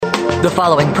The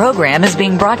following program is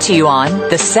being brought to you on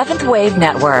the Seventh Wave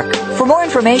Network. For more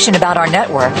information about our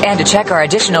network and to check our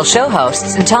additional show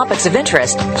hosts and topics of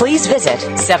interest, please visit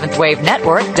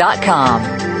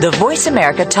seventhwavenetwork.com. The Voice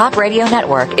America Talk Radio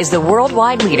Network is the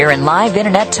worldwide leader in live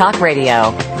Internet talk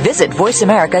radio. Visit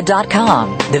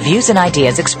voiceamerica.com. The views and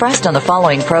ideas expressed on the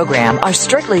following program are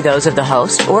strictly those of the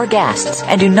host or guests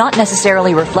and do not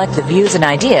necessarily reflect the views and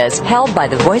ideas held by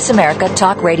the Voice America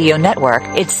Talk Radio Network,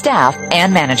 its staff,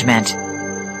 and management.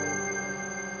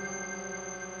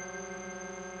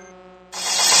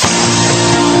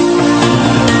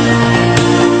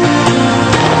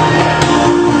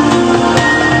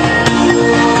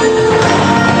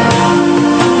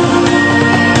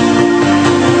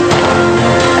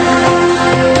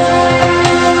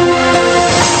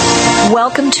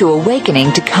 Welcome to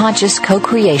Awakening to Conscious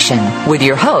Co-Creation with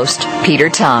your host, Peter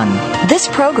Tongue. This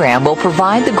program will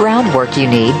provide the groundwork you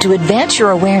need to advance your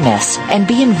awareness and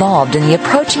be involved in the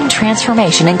approaching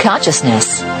transformation in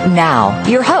consciousness. Now,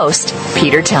 your host,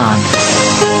 Peter Tongue.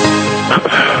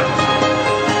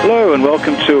 Hello and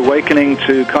welcome to Awakening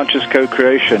to Conscious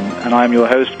Co-Creation, and I'm your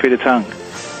host, Peter Tongue.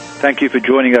 Thank you for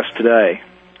joining us today.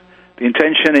 The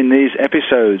intention in these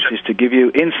episodes is to give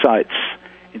you insights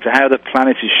into how the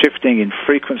planet is shifting in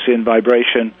frequency and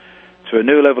vibration to a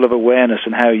new level of awareness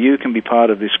and how you can be part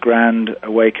of this grand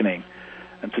awakening.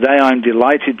 And today I'm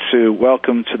delighted to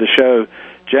welcome to the show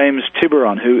James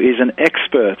Tiburon, who is an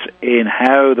expert in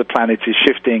how the planet is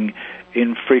shifting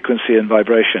in frequency and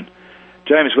vibration.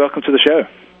 James, welcome to the show.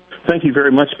 Thank you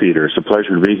very much, Peter. It's a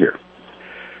pleasure to be here.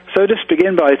 So just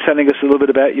begin by telling us a little bit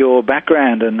about your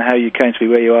background and how you came to be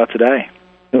where you are today.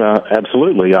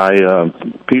 Absolutely.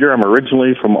 Peter, I'm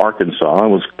originally from Arkansas. I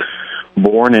was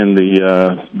born in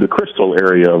the Crystal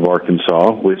area of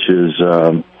Arkansas, which is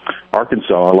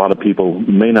Arkansas. A lot of people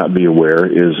may not be aware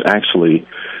is actually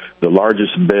the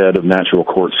largest bed of natural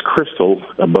quartz crystal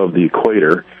above the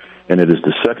equator, and it is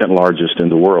the second largest in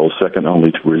the world, second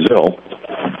only to Brazil.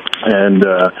 And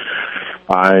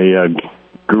I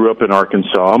grew up in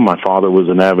Arkansas. My father was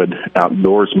an avid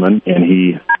outdoorsman, and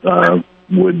he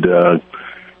would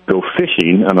go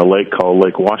fishing on a lake called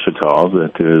Lake Ouachita,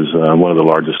 that is one of the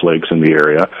largest lakes in the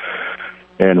area.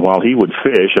 And while he would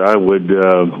fish, I would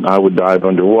dive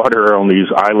underwater on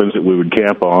these islands that we would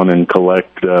camp on and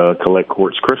collect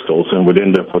quartz crystals, and would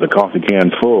end up with a coffee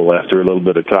can full after a little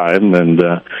bit of time. And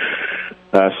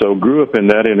so grew up in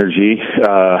that energy,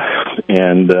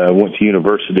 and went to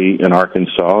university in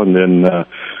Arkansas, and then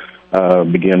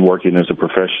began working as a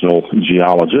professional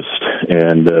geologist,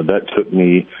 and that took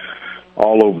me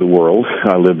all over the world.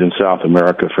 I lived in South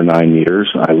America for 9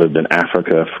 years. I lived in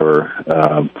Africa for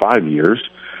 5 years.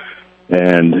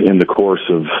 And in the course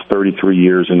of 33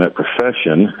 years in that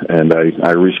profession, and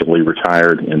I recently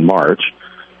retired in March,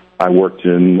 I worked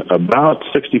in about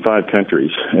 65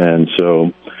 countries. And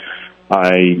so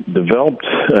I developed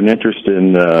an interest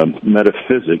in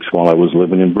metaphysics while I was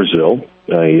living in Brazil.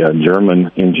 A German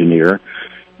engineer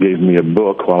gave me a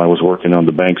book while I was working on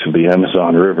the banks of the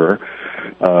Amazon River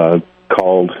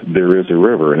called There Is a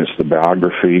River, and it's the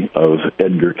biography of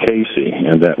Edgar Cayce,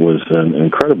 and that was an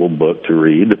incredible book to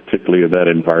read, particularly of that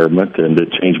environment, and it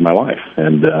changed my life.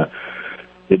 And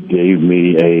it gave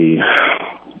me a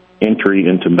entry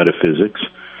into metaphysics,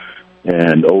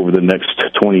 and over the next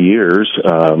 20 years,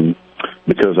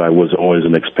 because I was always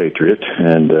an expatriate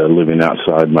and living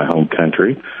outside my home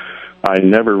country, I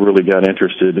never really got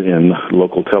interested in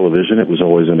local television. It was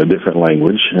always in a different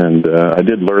language, and I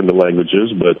did learn the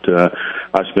languages, but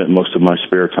I spent most of my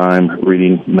spare time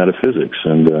reading metaphysics,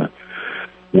 and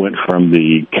went from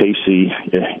the Cayce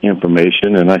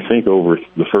information, and I think over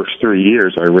the first 3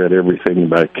 years I read everything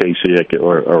by Cayce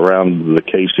or around the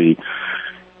Cayce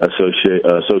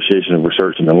Association of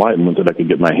Research and Enlightenment that I could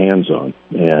get my hands on.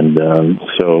 And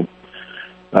so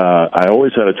I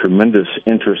always had a tremendous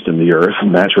interest in the earth,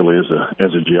 naturally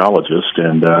as a geologist,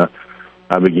 and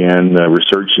I began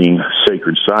researching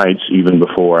sacred sites even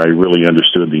before I really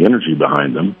understood the energy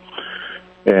behind them.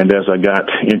 And as I got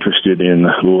interested in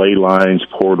ley lines,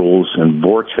 portals, and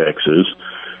vortexes,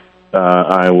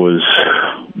 I was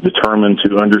determined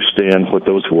to understand what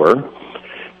those were.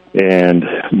 And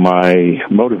my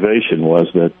motivation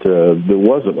was that there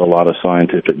wasn't a lot of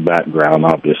scientific background,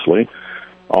 obviously,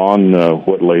 on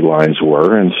what ley lines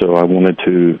were, and so I wanted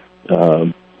to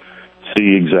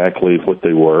see exactly what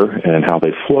they were and how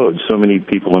they flowed. So many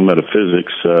people in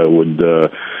metaphysics would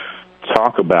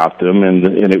talk about them,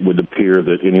 and it would appear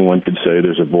that anyone could say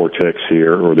there's a vortex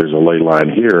here or there's a ley line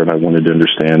here, and I wanted to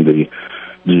understand the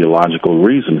geological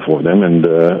reason for them, and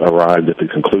arrived at the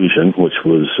conclusion, which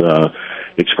was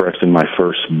expressed in my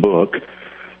first book,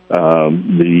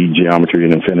 the geometry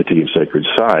and infinity of sacred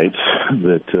sites,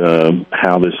 that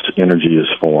how this energy is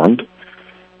formed,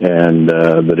 and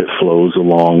that it flows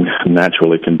along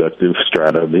naturally conductive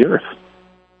strata of the earth.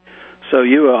 So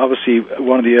you are obviously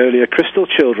one of the earlier crystal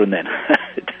children then,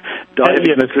 diving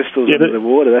into crystals under the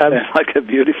water. That sounds like a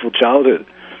beautiful childhood.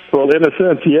 Well, in a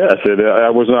sense, yes.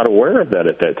 I was not aware of that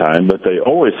at that time, but they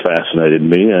always fascinated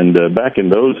me. And back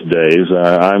in those days,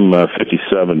 I'm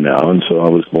 57 now, and so I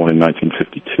was born in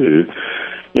 1952.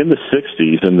 In the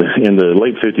 60s, in the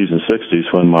late 50s and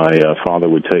 60s, when my father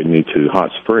would take me to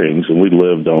Hot Springs, and we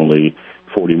lived only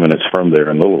 40 minutes from there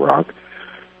in Little Rock,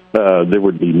 there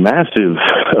would be massive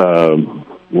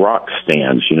rock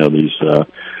stands, these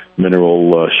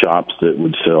mineral shops that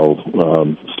would sell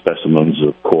specimens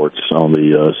of quartz on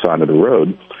the side of the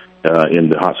road in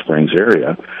the Hot Springs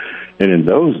area. And in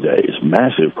those days,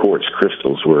 massive quartz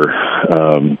crystals were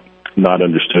not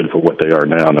understood for what they are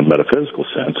now in a metaphysical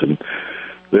sense. And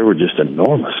there were just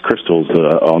enormous crystals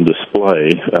on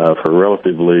display for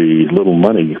relatively little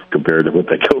money compared to what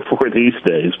they go for these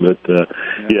days. But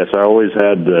yes, I always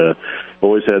had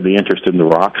the interest in the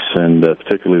rocks, and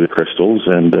particularly the crystals.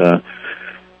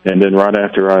 And then right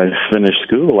after I finished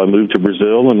school, I moved to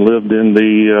Brazil and lived in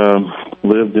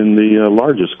the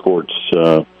largest quartz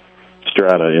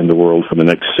strata in the world for the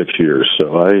next 6 years.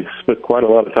 So I spent quite a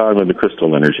lot of time in the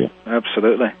crystal energy.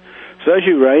 Absolutely. So as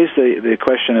you raised the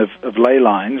question of ley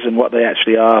lines and what they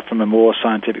actually are from a more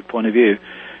scientific point of view,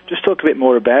 just talk a bit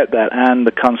more about that and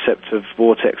the concept of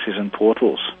vortexes and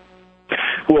portals.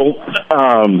 Well,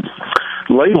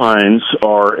 ley lines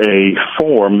are a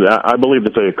form, I believe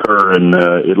that they occur in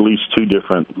at least two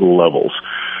different levels.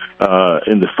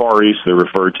 In the Far East, they're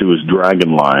referred to as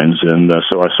dragon lines, and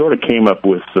so I sort of came up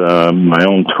with my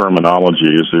own terminology,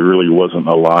 as there really wasn't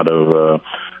a lot of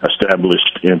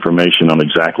established information on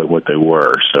exactly what they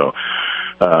were. So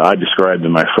I described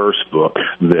in my first book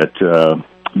that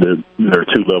there are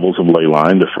two levels of ley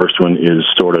line. The first one is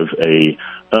sort of a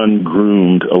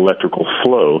ungroomed electrical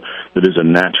flow that is a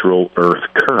natural earth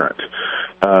current.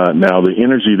 Now, the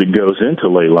energy that goes into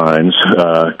ley lines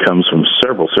comes from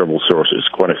several sources,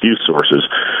 quite a few sources.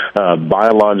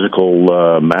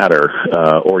 Biological matter,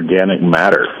 organic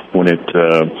matter, when it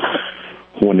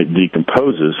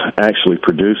decomposes, actually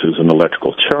produces an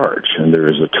electrical charge, and there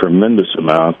is a tremendous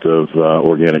amount of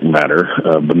organic matter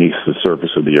beneath the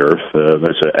surface of the earth.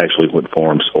 That's actually what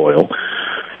forms oil.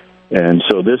 And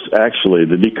so this actually,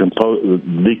 the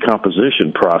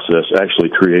decomposition process actually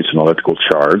creates an electrical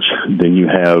charge. Then you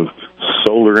have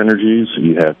solar energies,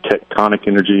 you have tectonic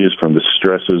energies from the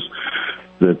stresses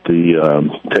that the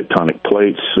tectonic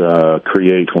plates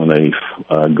create when they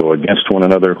go against one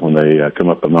another, when they come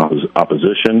up in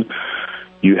opposition.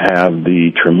 You have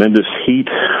the tremendous heat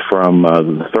from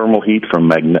the thermal heat from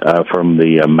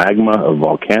the magma of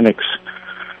volcanics.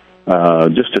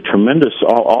 Just a tremendous,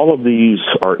 all of these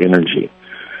are energy.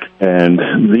 And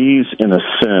these, in a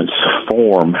sense,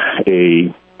 form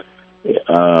a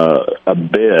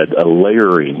bed, a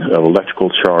layering of electrical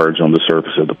charge on the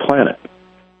surface of the planet.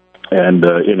 And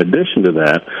in addition to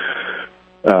that,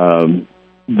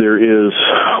 there is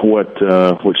what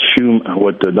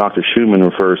Dr. Schumann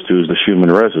refers to as the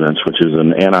Schumann resonance, which is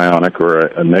an anionic or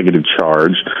a negative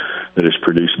charge that is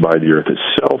produced by the Earth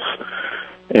itself.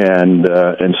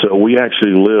 And so we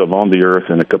actually live on the Earth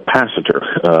in a capacitor.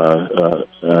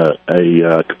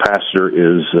 A capacitor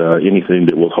is anything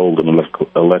that will hold an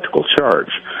electrical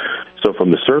charge. So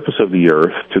from the surface of the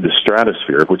Earth to the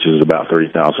stratosphere, which is about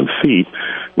 30,000 feet,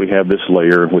 we have this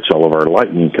layer which all of our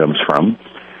lightning comes from,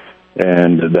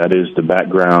 and that is the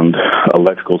background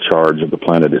electrical charge of the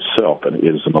planet itself, and it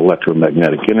is an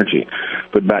electromagnetic energy.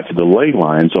 But back to the ley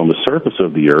lines, on the surface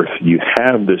of the Earth, you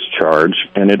have this charge,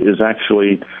 and it is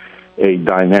actually a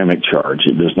dynamic charge.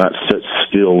 It does not sit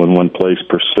still in one place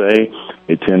per se.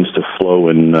 It tends to flow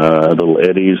in little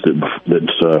eddies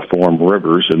that form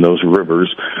rivers, and those rivers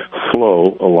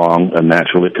flow along a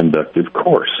naturally conductive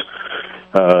course,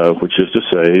 which is to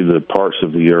say the parts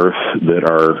of the Earth that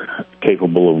are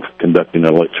capable of conducting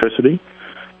electricity,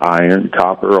 iron,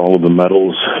 copper, all of the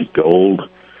metals, gold,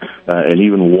 and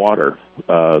even water,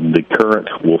 the current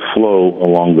will flow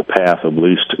along the path of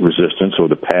least resistance or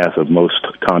the path of most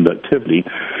conductivity,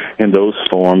 and those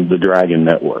form the dragon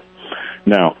network.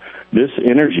 Now, this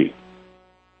energy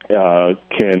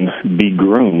can be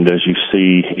groomed, as you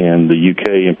see in the UK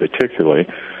in particular,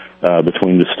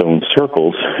 between the stone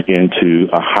circles, into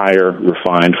a higher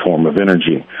refined form of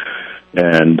energy.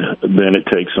 And then it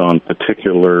takes on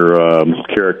particular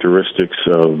characteristics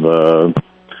of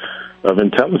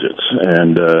intelligence,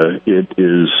 and it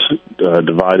is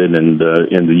divided. In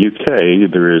the UK,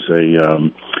 there is a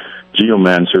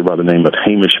geomancer by the name of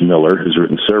Hamish Miller, who's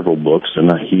written several books,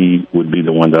 and he would be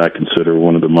the one that I consider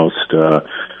one of the most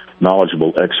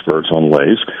knowledgeable experts on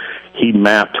lays. He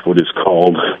mapped what is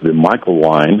called the Michael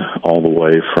line all the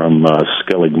way from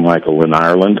Skellig Michael in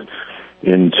Ireland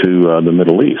into the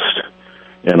Middle East.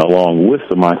 And along with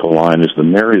the Michael line is the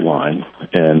Mary line,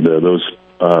 and those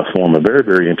form a very,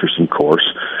 very interesting course.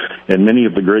 And many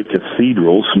of the great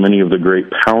cathedrals, many of the great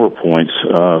power points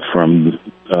from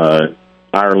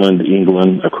Ireland,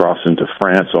 England, across into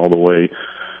France, all the way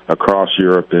across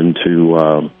Europe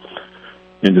into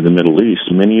the Middle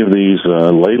East. Many of these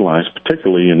ley lines,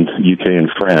 particularly in UK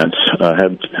and France,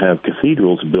 have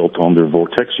cathedrals built on their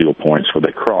vortexial points where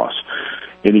they cross.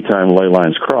 Anytime ley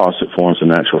lines cross, it forms a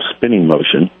natural spinning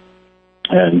motion,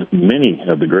 and many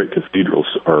of the great cathedrals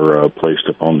are placed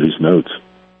upon these nodes.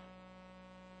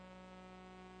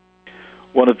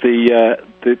 One of the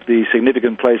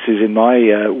significant places in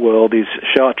my world is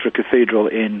Chartres Cathedral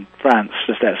in France,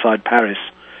 just outside Paris,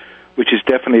 which is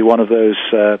definitely one of those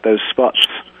spots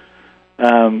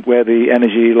where the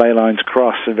energy ley lines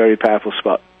cross, a very powerful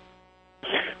spot.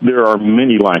 There are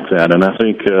many like that, and I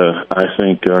think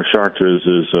Chartres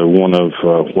is one of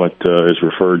what is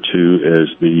referred to as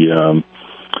the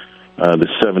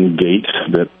seven gates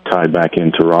that tie back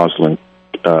into Roslin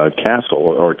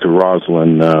Castle, or to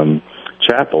Roslin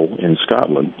Chapel in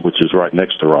Scotland, which is right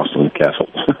next to Roslin Castle.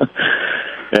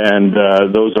 And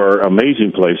those are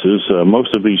amazing places.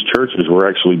 Most of these churches were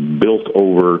actually built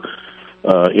over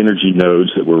energy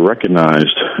nodes that were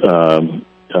recognized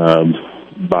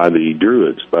by the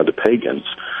Druids, by the pagans,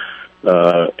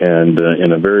 and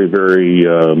in a very, very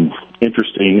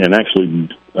interesting and actually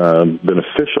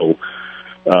beneficial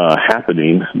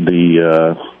happening.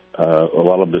 A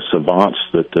lot of the savants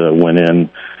that went in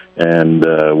and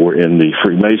were in the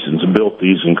Freemasons built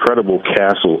these incredible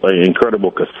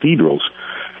cathedrals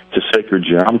to sacred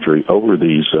geometry over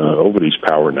these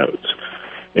power nodes.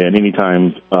 And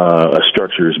anytime a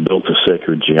structure is built to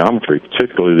sacred geometry,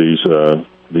 particularly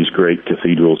these great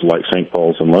cathedrals like St.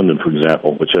 Paul's in London, for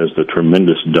example, which has the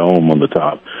tremendous dome on the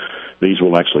top, these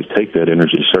will actually take that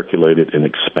energy, circulate it, and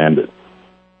expand it.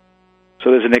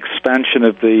 So there's an expansion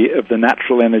of the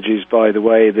natural energies by the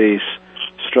way these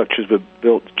structures were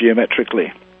built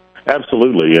geometrically.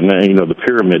 Absolutely, and the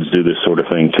pyramids do this sort of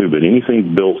thing too, but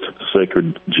anything built to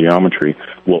sacred geometry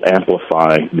will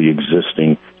amplify the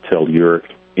existing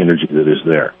telluric energy that is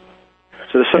there.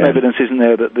 So there's some evidence, isn't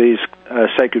there, that these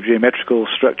sacred geometrical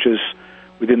structures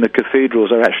within the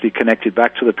cathedrals are actually connected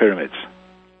back to the pyramids?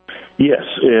 Yes,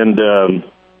 and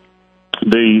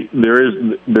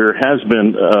there has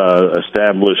been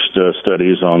established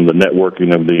studies on the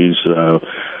networking of these,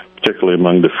 particularly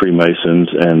among the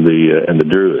Freemasons and the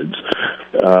Druids.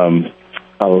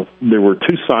 There were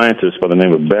two scientists by the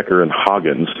name of Becker and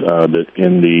Huygens that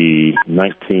in the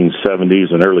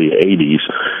 1970s and early 80s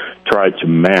tried to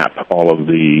map all of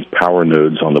the power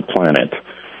nodes on the planet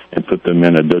and put them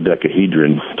in a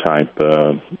dodecahedron type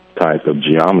of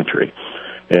geometry,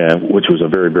 which was a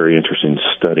very, very interesting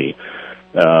study,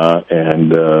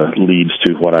 and leads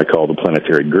to what I call the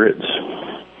planetary grids.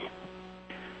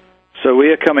 So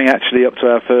we are coming actually up to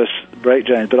our first break,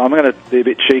 James, but I'm going to be a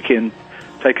bit cheeky and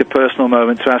take a personal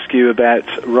moment to ask you about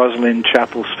Roslin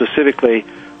Chapel specifically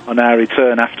on our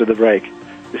return after the break.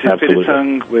 This is Peter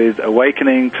Tung with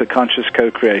Awakening to Conscious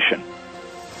Co-Creation.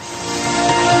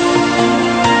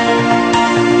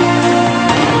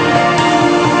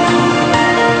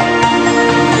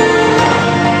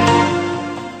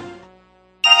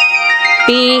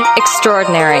 Be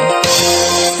extraordinary.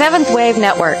 Seventh Wave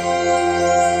Network.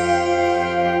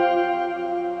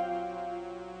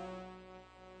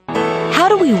 How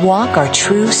do we walk our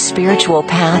true spiritual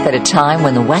path at a time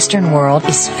when the Western world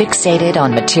is fixated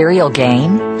on material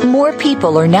gain? More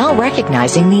people are now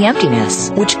recognizing the emptiness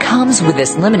which comes with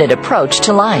this limited approach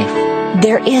to life.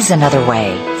 There is another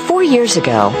way. 4 years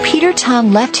ago, Peter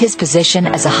Tung left his position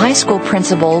as a high school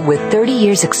principal with 30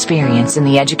 years' experience in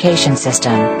the education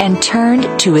system and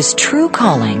turned to his true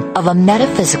calling of a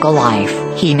metaphysical life.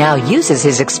 He now uses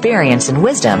his experience and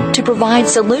wisdom to provide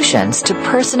solutions to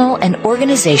personal and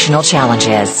organizational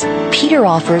challenges. Peter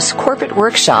offers corporate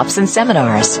workshops and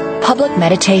seminars, public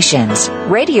meditations,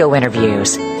 radio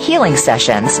interviews, healing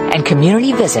sessions, and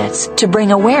community visits to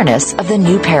bring awareness of the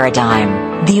new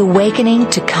paradigm, the awakening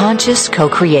to conscious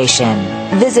co-creation.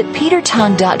 Visit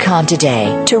petertung.com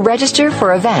today to register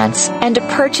for events and to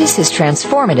purchase his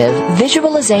transformative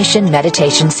visualization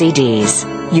meditation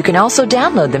CDs. You can also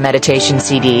download the meditation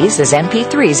CDs as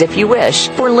MP3s if you wish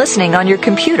for listening on your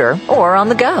computer or on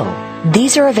the go.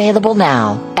 These are available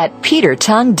now at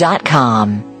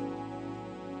petertung.com.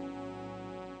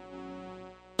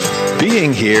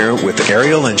 Being Here with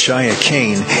Ariel and Shia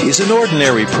Kane is an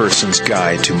ordinary person's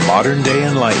guide to modern-day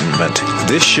enlightenment.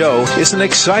 This show is an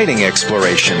exciting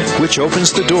exploration which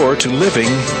opens the door to living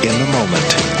in the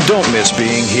moment. Don't miss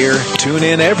Being Here. Tune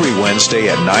in every Wednesday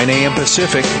at 9 a.m.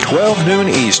 Pacific, 12 noon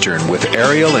Eastern with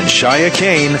Ariel and Shia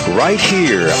Kane right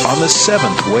here on the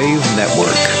Seventh Wave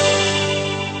Network.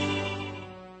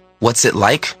 What's it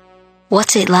like?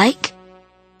 What's it like?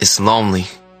 It's lonely.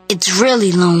 It's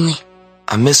really lonely.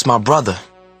 I miss my brother.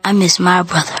 I miss my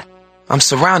brother. I'm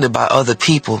surrounded by other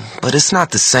people, but it's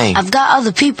not the same. I've got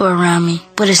other people around me,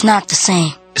 but it's not the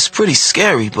same. It's pretty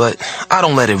scary, but I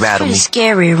don't let it rattle me. It's pretty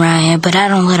scary around here, but I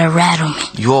don't let it rattle me.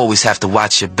 You always have to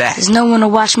watch your back. There's no one to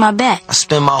watch my back. I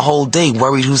spend my whole day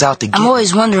worried who's out to get me. I'm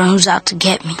always wondering who's out to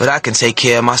get me. But I can take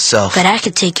care of myself. But I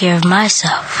can take care of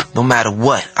myself. No matter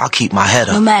what, I'll keep my head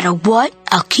up. No matter what,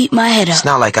 I'll keep my head up. It's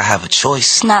not like I have a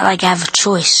choice. It's not like I have a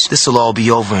choice. This'll all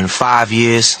be over in 5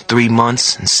 years, 3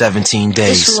 months, and 17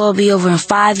 days. This'll all be over in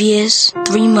 5 years,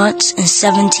 3 months, and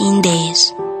 17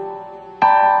 days.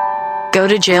 Go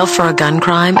to jail for a gun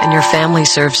crime and your family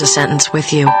serves a sentence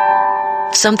with you.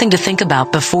 Something to think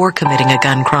about before committing a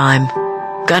gun crime.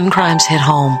 Gun crimes hit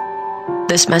home.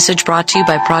 This message brought to you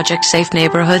by Project Safe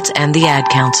Neighborhoods and the Ad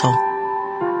Council.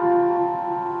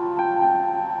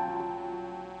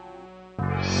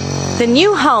 The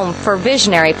new home for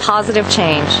visionary positive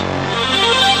change.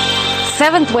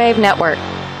 Seventh Wave Network.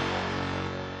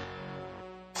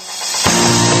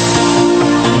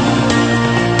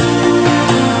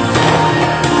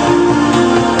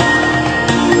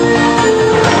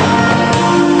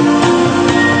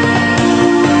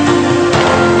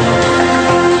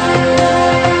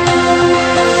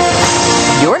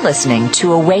 Listening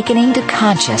to Awakening to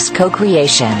Conscious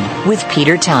Co-Creation with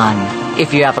Peter Tung.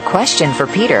 If you have a question for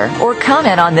Peter or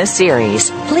comment on this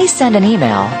series, please send an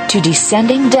email to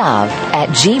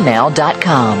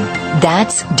descendingdove@gmail.com.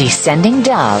 That's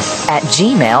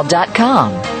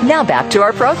descendingdove@gmail.com. Now back to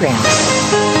our program.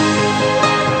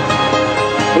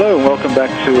 Hello and welcome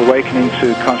back to Awakening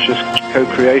to Conscious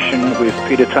Co-Creation with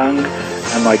Peter Tung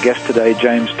and my guest today,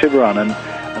 James Tiburon. And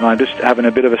I'm just having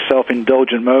a bit of a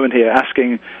self-indulgent moment here,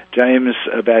 asking James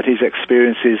about his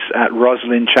experiences at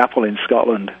Rosslyn Chapel in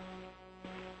Scotland.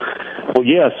 Well,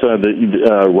 yes,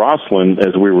 Rosslyn,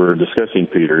 as we were discussing,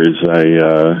 Peter, is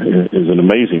an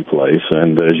amazing place,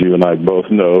 and as you and I both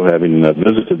know, having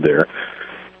visited there,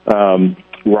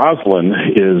 Rosslyn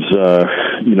is,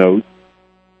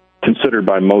 considered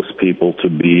by most people to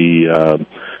be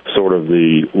sort of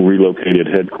the relocated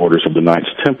headquarters of the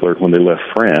Knights Templar when they left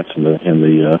France in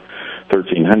the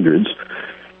 1300s.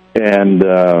 And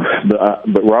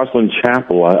but Rosslyn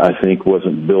Chapel, I think,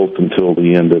 wasn't built until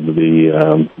the end of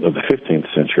the 15th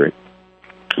century.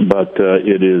 But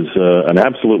it is an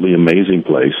absolutely amazing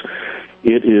place.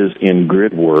 It is in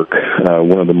grid work,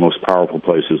 one of the most powerful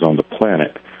places on the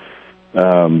planet.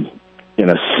 In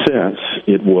a sense,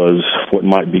 it was what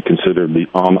might be considered the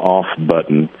on-off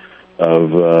button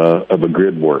of a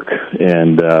grid work.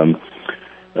 And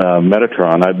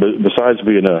Metatron, besides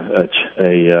being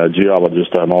a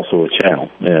geologist, I'm also a channel,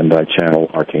 and I channel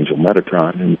Archangel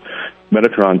Metatron. And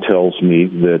Metatron tells me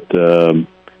that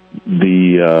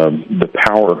the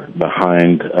power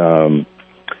behind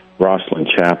Rosslyn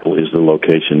Chapel is the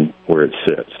location where it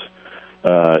sits.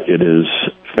 It is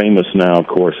famous now, of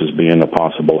course, as being a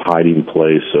possible hiding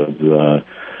place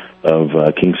of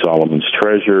King Solomon's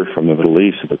treasure from the Middle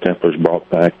East that the Templars brought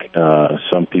back.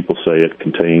 Some people say it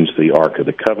contains the Ark of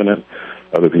the Covenant.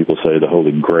 Other people say the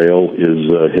Holy Grail is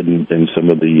hidden in some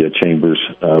of the chambers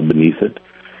beneath it.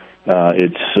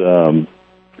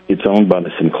 It's owned by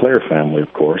the Sinclair family,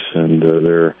 of course, and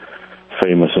they're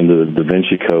famous under the Da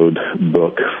Vinci Code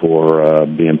book for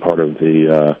being part of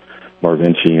the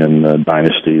Marvinchian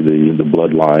dynasty, the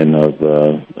bloodline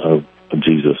of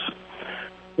Jesus.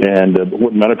 And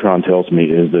what Metatron tells me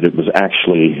is that it was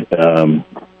actually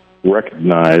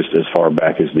recognized as far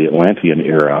back as the Atlantean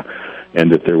era, and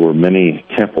that there were many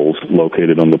temples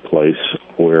located on the place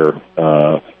where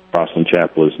Rosslyn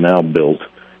Chapel is now built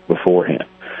beforehand.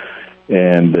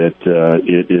 And that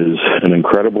it is an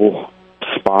incredible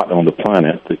spot on the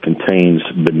planet that contains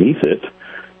beneath it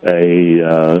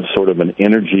a sort of an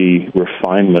energy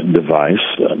refinement device,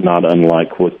 not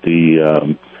unlike what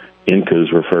the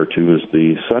Incas refer to as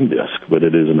the sun disk, but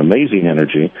it is an amazing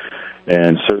energy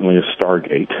and certainly a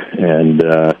stargate. And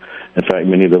in fact,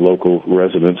 many of the local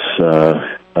residents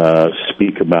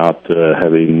speak about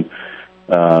having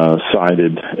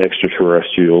sighted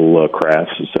extraterrestrial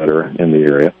crafts, etc., in the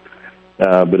area.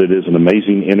 But it is an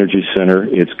amazing energy center.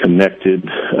 It's connected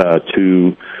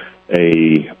to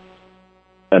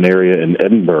an area in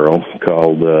Edinburgh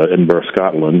called Edinburgh,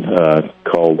 Scotland,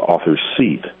 called Author's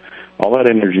Seat. All that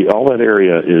energy, all that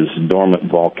area is dormant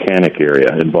volcanic area,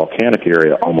 and volcanic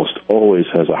area almost always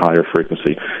has a higher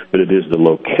frequency, but it is the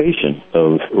location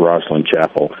of Rosslyn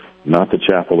Chapel, not the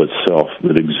chapel itself,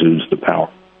 that exudes the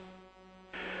power.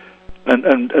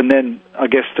 And then, I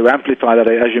guess, to amplify that,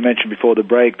 as you mentioned before the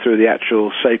break, through the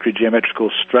actual sacred geometrical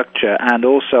structure, and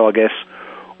also, I guess,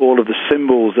 all of the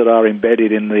symbols that are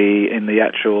embedded in the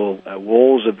actual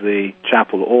walls of the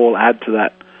chapel all add to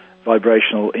that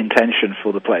vibrational intention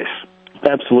for the place.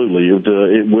 Absolutely,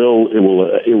 it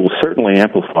will certainly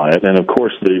amplify it, and of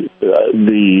course the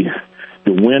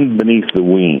wind beneath the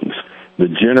wings, the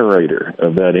generator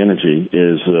of that energy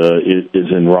is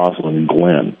in Rosslyn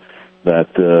Glen.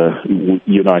 That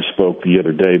you and I spoke the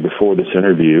other day before this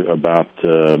interview about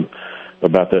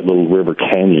that little river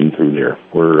canyon through there,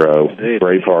 where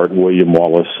Braveheart William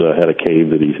Wallace had a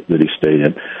cave that he stayed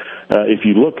in. If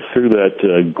you look through that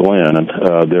glen,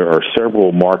 there are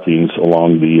several markings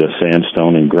along the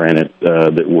sandstone and granite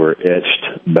that were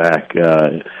etched back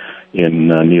in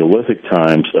Neolithic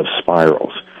times of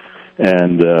spirals.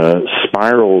 And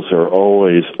spirals are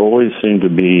always seem to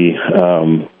be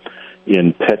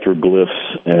in petroglyphs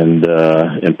and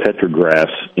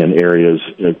petrographs in areas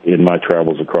in my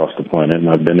travels across the planet. And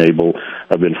I've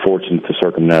been fortunate to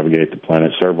circumnavigate the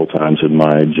planet several times in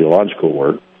my geological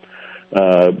work.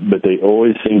 But they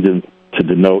always seem to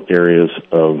denote areas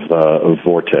of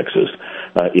vortexes.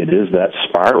 It is that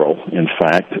spiral, in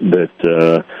fact,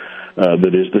 that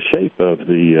is the shape of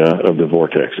the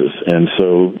vortexes, and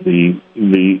so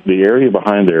the area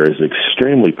behind there is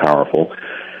extremely powerful,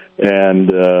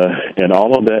 and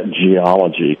all of that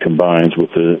geology combines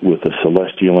with the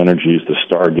celestial energies, the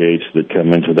stargates that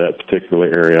come into that particular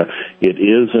area. It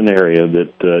is an area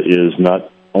that is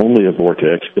not only a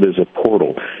vortex, it is a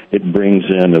portal. It brings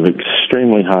in an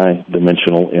extremely high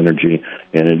dimensional energy,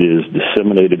 and it is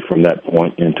disseminated from that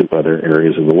point into other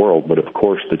areas of the world. But of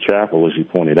course, the chapel, as you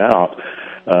pointed out,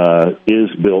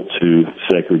 is built to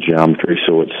sacred geometry,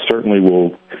 so it certainly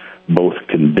will both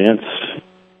condense,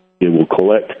 it will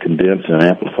collect, condense, and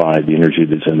amplify the energy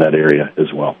that's in that area as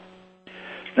well.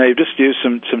 Now, you've just used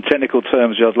some technical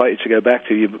terms I'd like you to go back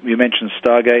to. You mentioned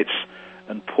stargates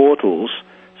and portals.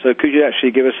 So could you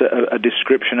actually give us a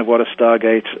description of what a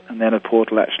stargate and then a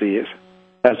portal actually is?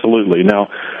 Absolutely. Now,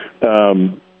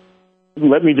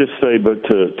 let me just say, but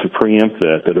to preempt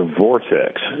that a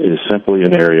vortex is simply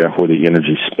an area where the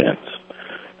energy spins.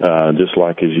 Just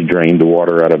like as you drain the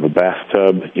water out of a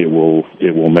bathtub, it will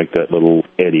make that little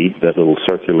eddy, that little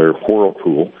circular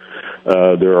whirlpool.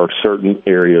 There are certain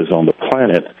areas on the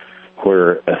planet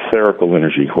where etherical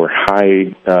energy, where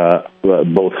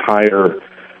both higher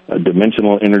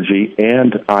dimensional energy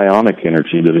and ionic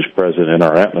energy that is present in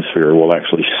our atmosphere will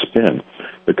actually spin,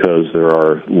 because there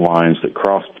are lines that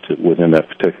cross within that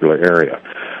particular area.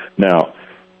 Now,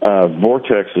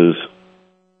 vortexes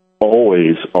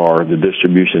always are the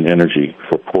distribution energy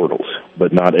for portals,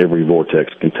 but not every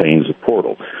vortex contains a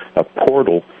portal. A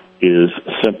portal is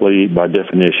simply, by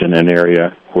definition, an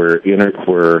area where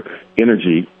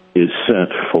energy is sent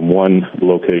from one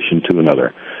location to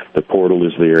another. The portal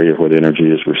is the area where the energy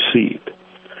is received.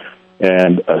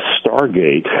 And a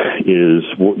stargate is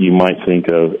what you might think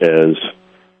of as,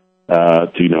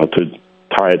 to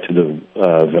tie it to the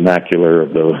vernacular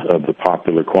of the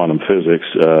popular quantum physics,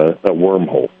 a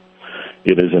wormhole.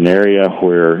 It is an area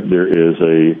where there is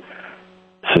a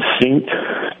succinct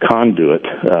conduit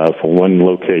from one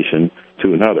location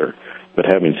to another. But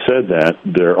having said that,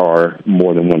 there are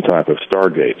more than one type of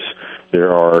stargates.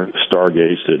 There are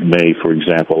stargates that may, for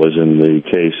example, as in the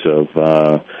case of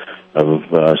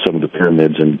some of the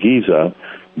pyramids in Giza,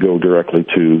 go directly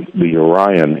to the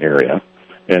Orion area.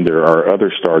 And there are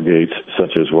other stargates,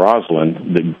 such as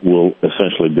Rosslyn, that will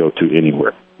essentially go to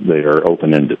anywhere. They are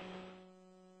open-ended.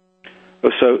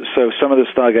 So some of the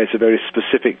stargates are very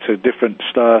specific to different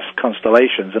star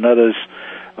constellations, and others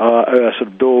are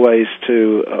sort of doorways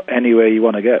to anywhere you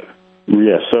want to go.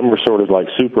 Yes, some are sort of like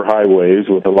super highways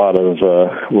with a lot of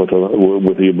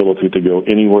with the ability to go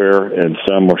anywhere, and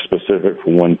some are specific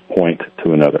from one point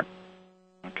to another.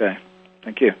 Okay,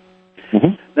 thank you.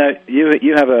 Mm-hmm. Now,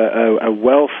 you have a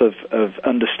wealth of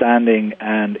understanding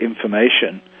and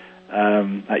information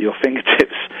at your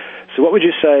fingertips. So what would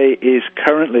you say is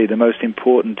currently the most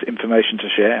important information to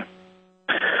share?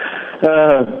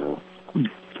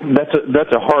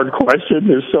 That's a hard question.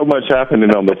 There's so much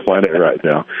happening on the planet right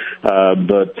now.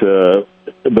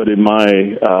 But in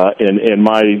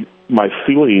my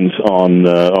feelings on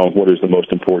what is the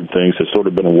most important things has sort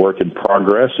of been a work in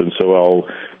progress, and so I'll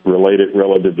relate it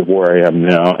relative to where I am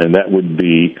now, and that would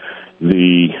be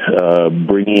the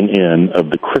bringing in of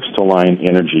the crystalline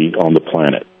energy on the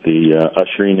planet, the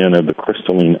ushering in of the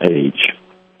crystalline age.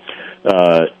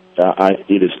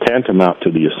 It is tantamount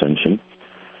to the ascension.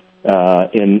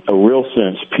 In a real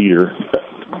sense, Peter,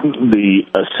 the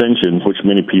ascension, which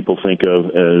many people think of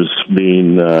as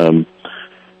being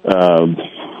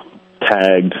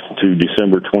tagged to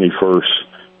December 21st,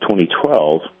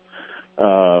 2012,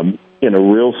 in a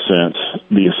real sense,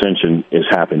 the ascension is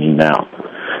happening now.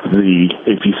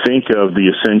 If you think of the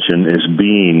ascension as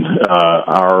being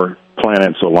our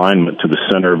planet's alignment to the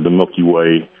center of the Milky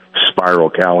Way spiral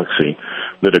galaxy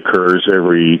that occurs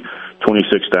every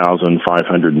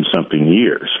 26,500 and something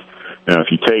years. Now, if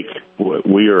you take,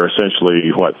 we are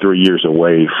essentially 3 years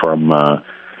away from the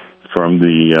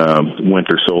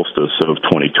winter solstice of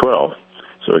 2012.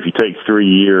 So if you take 3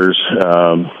 years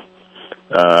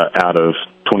out of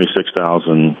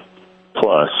 26,000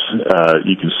 plus,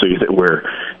 you can see that we're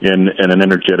in an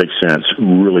energetic sense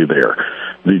really there.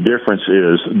 The difference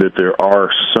is that there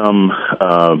are some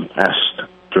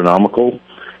astronomical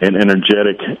and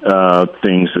energetic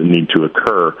things that need to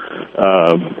occur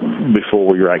before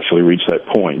we actually reach that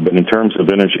point. But in terms of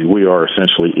energy, we are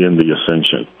essentially in the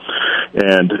ascension.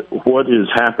 And what is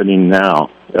happening now,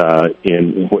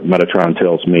 in what Metatron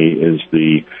tells me, is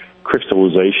the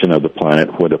crystallization of the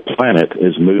planet, where the planet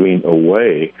is moving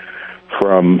away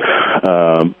from,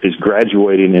 is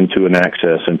graduating into an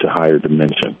access into higher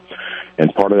dimension.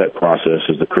 And part of that process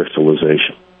is the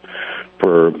crystallization.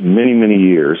 For many, many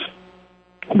years,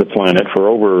 the planet, for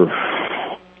over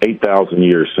 8,000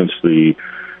 years since the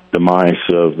demise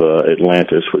of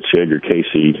Atlantis, which Edgar Cayce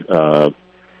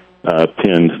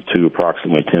pinned to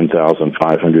approximately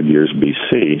 10,500 years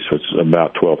BC, so it's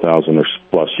about 12,000 or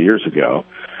plus years ago,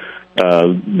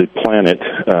 the planet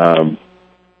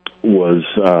was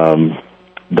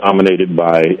dominated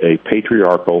by a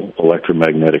patriarchal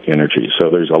electromagnetic energy. So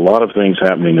there's a lot of things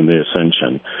happening in the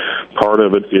ascension. Part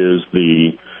of it is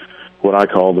what I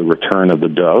call the return of the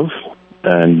dove,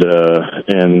 and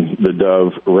the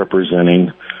dove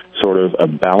representing sort of a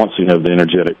balancing of the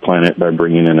energetic planet by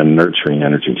bringing in a nurturing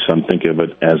energy. Some think of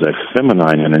it as a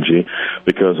feminine energy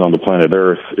because on the planet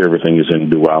Earth, everything is in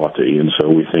duality, and so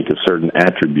we think of certain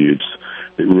attributes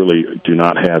that really do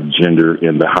not have gender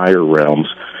in the higher realms.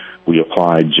 We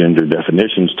apply gender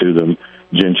definitions to them,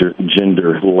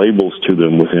 gender labels to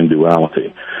them within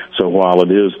duality. So while it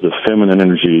is the feminine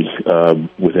energy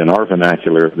within our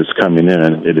vernacular that's coming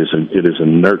in, it is a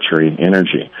nurturing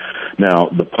energy. Now,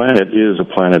 the planet is a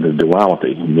planet of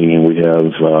duality, meaning we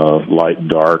have light,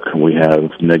 dark, we have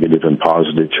negative and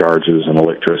positive charges and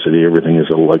electricity. Everything is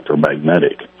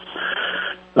electromagnetic.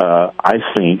 I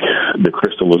think the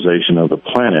crystallization of the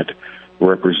planet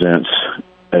represents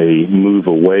a move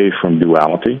away from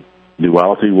duality.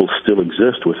 Duality will still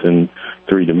exist within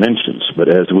 3 dimensions, but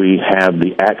as we have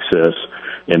the access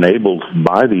enabled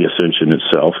by the ascension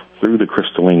itself through the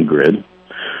crystalline grid,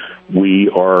 we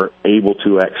are able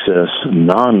to access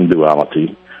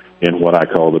non-duality in what I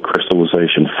call the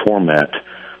crystallization format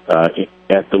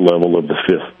at the level of the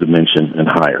 5th dimension and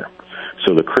higher.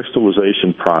 So the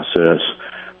crystallization process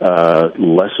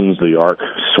lessens the arc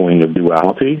swing of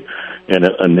duality, and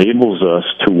it enables us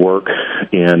to work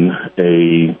in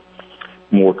a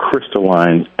more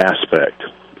crystalline aspect,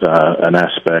 an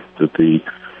aspect that the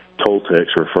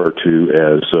Toltecs refer to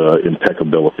as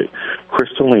impeccability.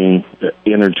 Crystalline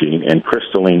energy and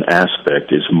crystalline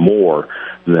aspect is more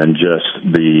than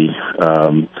just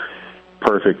the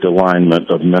perfect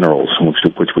alignment of minerals,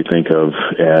 which we think of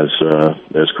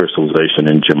as crystallization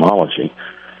in gemology.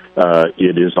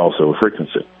 It is also a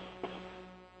frequency.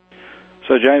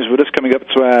 So, James, we're just coming up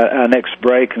to our next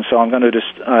break, and so I'm going to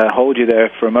just hold you there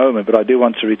for a moment, but I do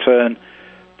want to return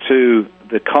to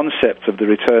the concept of the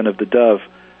return of the dove,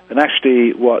 and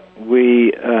actually what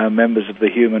we members of the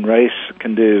human race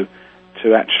can do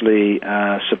to actually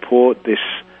support this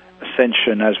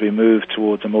ascension as we move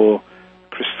towards a more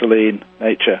crystalline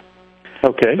nature.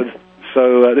 Okay.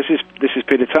 So this is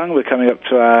Peter Tung. We're coming up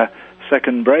to our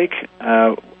second break,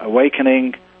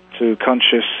 Awakening to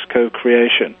Conscious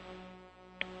Co-Creation.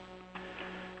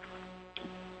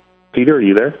 Peter, are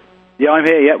you there? Yeah, I'm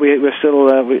here. Yeah, we're still,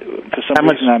 for some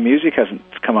reason our music hasn't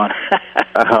come on.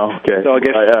 Oh, okay. So I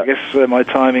guess my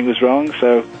timing was wrong,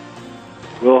 so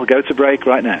we'll go to break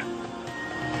right now.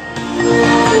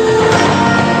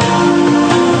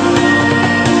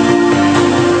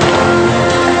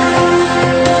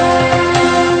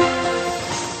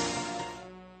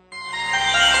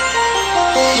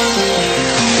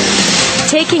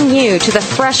 Taking you to the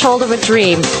threshold of a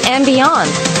dream and beyond.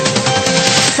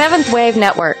 Seventh Wave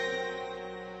Network.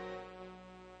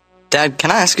 Dad,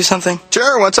 can I ask you something?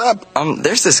 Sure, what's up?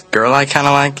 There's this girl I kind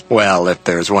of like. Well, if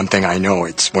there's one thing I know,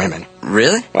 it's women.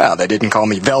 Really? Well, they didn't call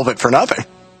me Velvet for nothing.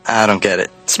 I don't get it.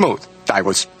 Smooth. I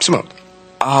was smooth.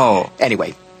 Oh.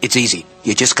 Anyway, it's easy.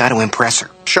 You just got to impress her.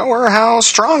 Show her how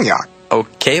strong you are.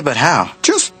 Okay, but how?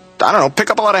 Just, I don't know, pick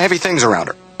up a lot of heavy things around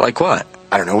her. Like what?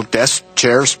 I don't know, desks,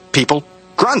 chairs, people.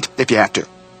 Grunt, if you have to.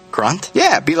 Grunt?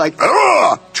 Yeah, be like,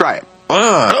 ugh! Try it.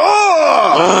 Ugh!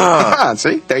 Ugh!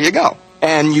 See? There you go.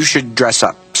 And you should dress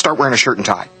up. Start wearing a shirt and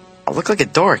tie. I'll look like a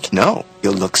dork. No,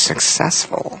 you'll look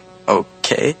successful.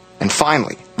 Okay. And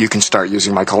finally, you can start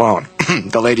using my cologne.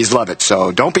 The ladies love it,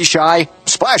 so don't be shy.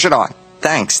 Splash it on.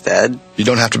 Thanks, Dad. You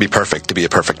don't have to be perfect to be a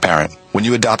perfect parent. When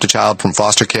you adopt a child from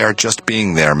foster care, just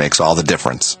being there makes all the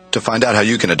difference. To find out how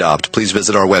you can adopt, please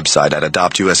visit our website at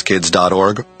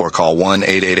adoptuskids.org or call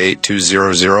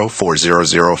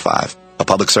 1-888-200-4005. A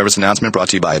public service announcement brought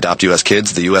to you by Adopt US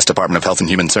Kids, the U.S. Department of Health and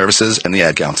Human Services, and the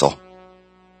Ad Council.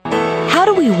 How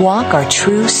do we walk our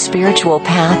true spiritual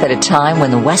path at a time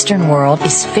when the Western world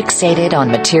is fixated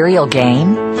on material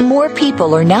gain? More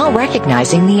people are now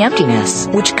recognizing the emptiness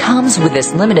which comes with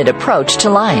this limited approach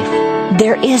to life.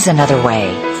 There is another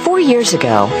way. 4 years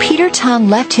ago, Peter Tung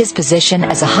left his position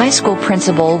as a high school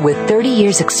principal with 30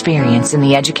 years' experience in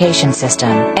the education system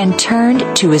and turned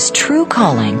to his true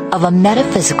calling of a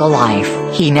metaphysical life.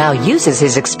 He now uses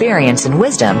his experience and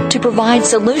wisdom to provide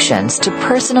solutions to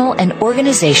personal and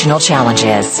organizational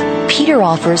challenges. Peter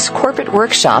offers corporate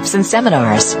workshops and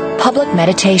seminars, public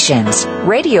meditations,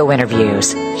 radio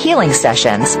interviews, healing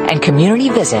sessions, and community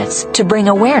visits to bring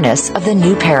awareness of the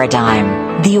new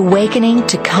paradigm, the awakening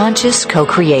to conscious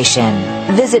co-creation.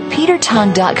 Visit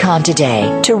petertung.com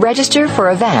today to register for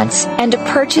events and to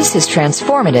purchase his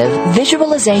transformative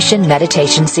visualization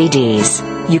meditation CDs.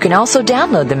 You can also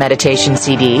download the meditation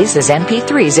CDs as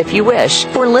MP3s if you wish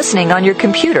for listening on your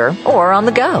computer or on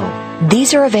the go.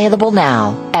 These are available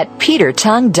now at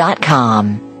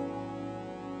petertung.com.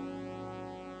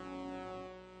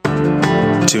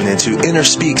 Tune into Inner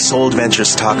Speak Soul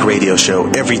Adventures Talk Radio Show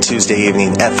every Tuesday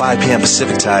evening at 5 p.m.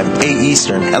 Pacific Time, 8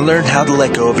 Eastern, and learn how to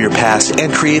let go of your past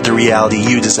and create the reality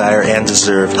you desire and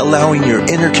deserve, allowing your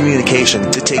inner communication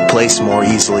to take place more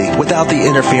easily without the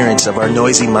interference of our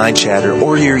noisy mind chatter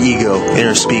or your ego.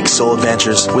 Inner Speak Soul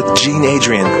Adventures with Gene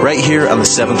Adrian, right here on the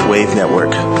Seventh Wave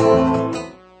Network.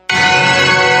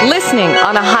 Listening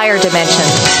on a higher dimension.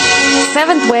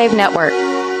 Seventh Wave Network.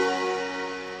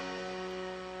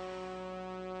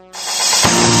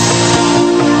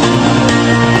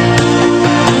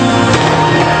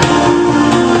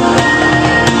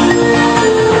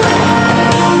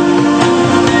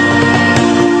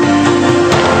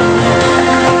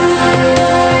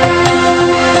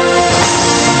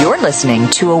 Listening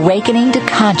to Awakening to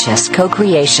Conscious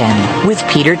Co-Creation with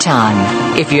Peter Tung.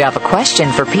 If you have a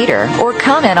question for Peter or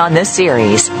comment on this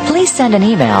series, please send an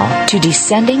email to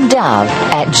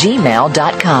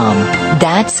descendingdove@gmail.com.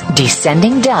 That's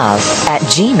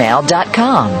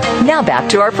descendingdove@gmail.com. Now back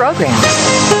to our program.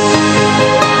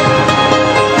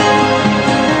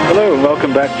 Hello and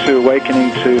welcome back to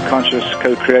Awakening to Conscious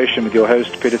Co-Creation with your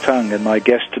host Peter Tung and my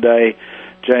guest today,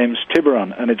 James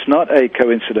Tiburon. And it's not a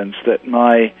coincidence that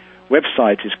my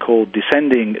website is called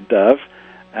Descending Dove,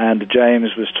 and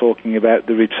James was talking about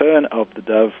the return of the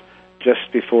dove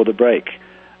just before the break.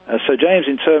 So James,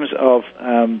 in terms of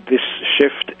this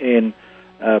shift in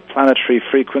planetary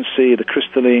frequency, the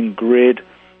crystalline grid,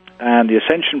 and the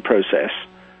ascension process,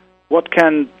 what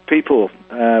can people,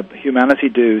 humanity,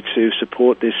 do to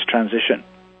support this transition?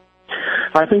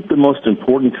 I think the most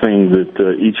important thing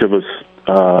that each of us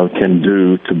can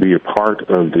do to be a part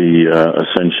of the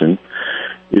ascension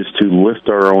is to lift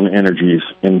our own energies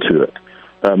into it.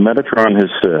 Metatron has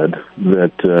said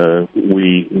that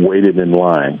we waited in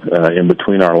line in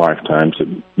between our lifetimes.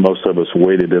 Most of us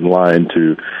waited in line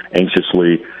to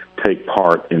anxiously take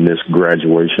part in this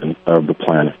graduation of the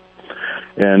planet.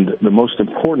 And the most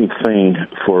important thing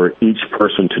for each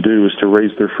person to do is to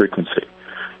raise their frequency.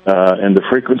 And the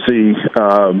frequency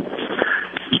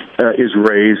is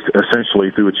raised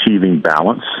essentially through achieving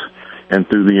balance and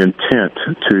through the intent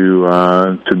to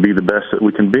be the best that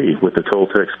we can be, with the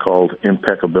Toltecs called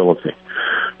impeccability.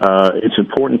 it's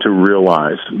important to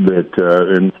realize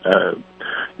that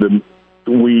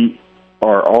we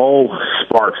are all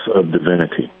sparks of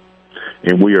divinity,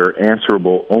 and we are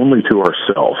answerable only to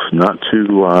ourselves, not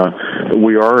to.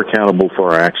 We are accountable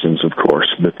for our actions, of course,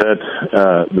 but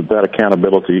that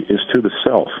accountability is to the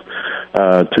self,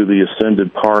 to the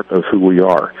ascended part of who we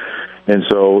are. And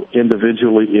so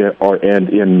individually and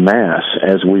in mass,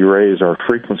 as we raise our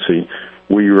frequency,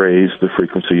 we raise the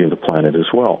frequency of the planet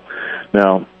as well.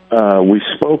 Now, we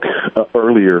spoke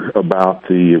earlier about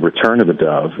the return of the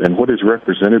dove, and what is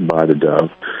represented by the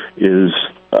dove is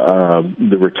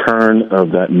the return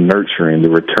of that nurturing,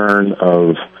 the return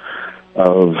of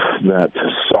that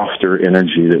softer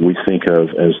energy that we think of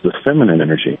as the feminine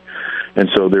energy. And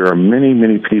so there are many,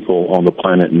 many people on the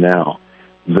planet now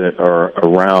that are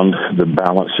around the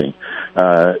balancing.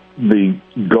 The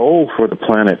goal for the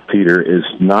planet, Peter, is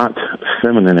not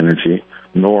feminine energy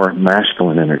nor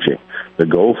masculine energy. The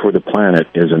goal for the planet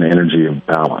is an energy of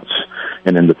balance.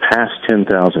 And in the past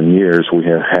 10,000 years, we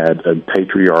have had a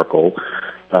patriarchal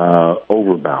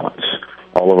overbalance.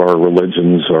 All of our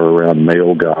religions are around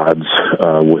male gods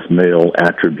with male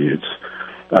attributes.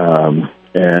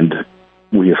 And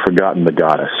we have forgotten the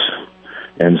goddess.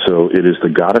 And so it is the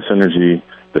goddess energy,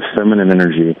 the feminine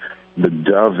energy, the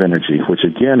dove energy, which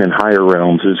again in higher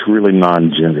realms is really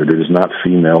non-gendered. It is not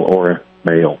female or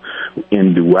male.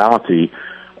 In duality,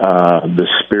 the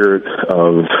spirit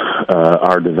of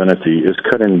our divinity is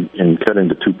cut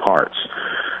into two parts.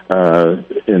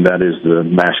 And that is the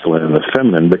masculine and the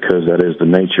feminine, because that is the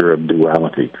nature of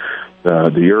duality.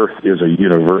 The earth is a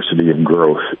university of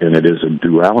growth, and it is a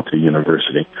duality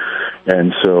university.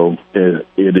 And so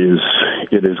it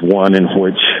is one in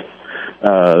which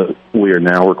we are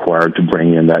now required to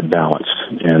bring in that balance,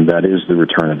 and that is the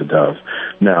return of the dove.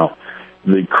 Now,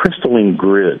 the crystalline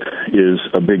grid is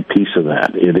a big piece of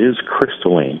that. It is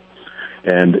crystalline,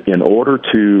 and in order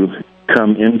to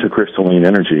come into crystalline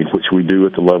energy, which we do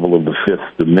at the level of the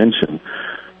fifth dimension,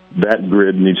 that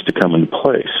grid needs to come into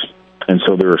place. And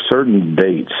so there are certain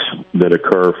dates that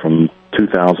occur from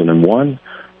 2001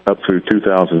 up through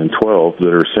 2012 that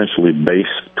are essentially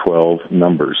base 12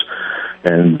 numbers.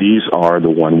 And these are the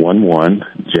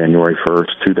 111, January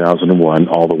 1st, 2001,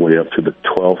 all the way up to the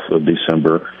 12th of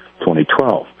December,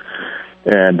 2012.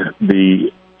 And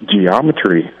the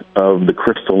geometry of the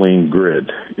crystalline grid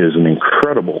is an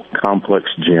incredible, complex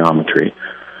geometry.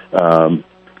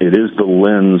 It is the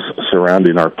lens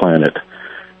surrounding our planet,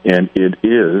 and it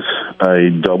is a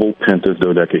double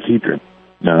pentadodecahedron.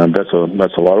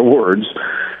 That's a lot of words.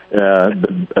 But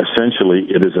essentially,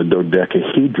 it is a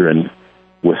dodecahedron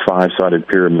with five-sided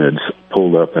pyramids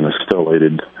pulled up in a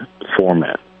stellated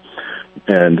format.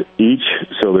 And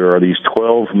so there are these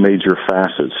 12 major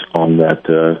facets on that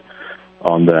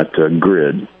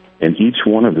grid, and each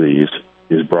one of these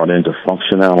is brought into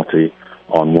functionality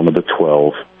on one of the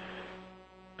 12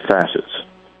 facets.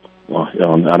 Well,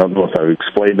 I don't know if I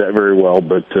explained that very well,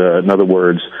 but in other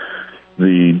words,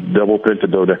 the double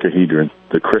pentadodecahedron,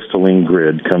 the crystalline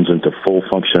grid, comes into full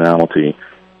functionality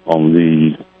on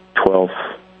the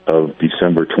 12th of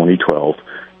December 2012.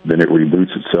 Then it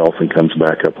reboots itself and comes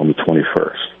back up on the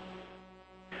 21st.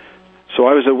 So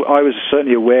I was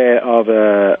certainly aware of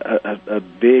a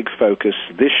big focus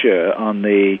this year on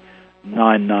the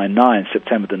 999,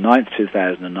 September the 9th,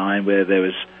 2009, where there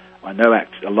was, I know,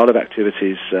 a lot of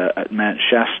activities at Mount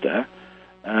Shasta.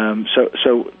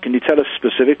 So can you tell us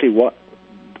specifically what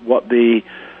the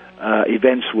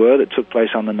events were that took place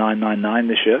on the 999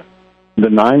 this year? The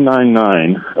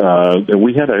 999,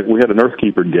 we had an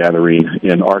Earthkeeper gathering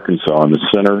in Arkansas, in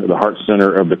the heart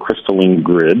center of the crystalline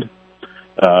grid,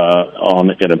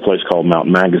 in a place called Mount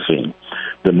Magazine.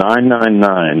 The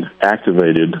 999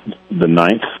 activated the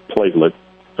ninth platelet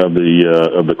of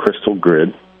the crystal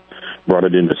grid, brought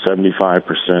it into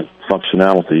 75%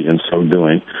 functionality in so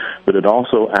doing, but it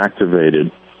also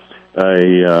activated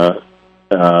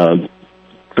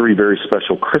three very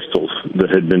special crystals that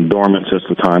had been dormant since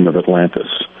the time of Atlantis.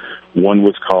 One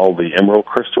was called the emerald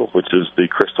crystal, which is the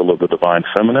crystal of the divine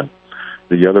feminine.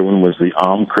 The other one was the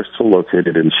crystal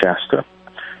located in Shasta.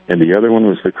 And the other one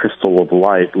was the crystal of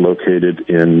light located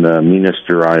in Minas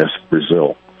Gerais,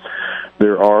 Brazil.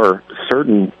 There are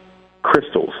certain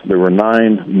crystals. There were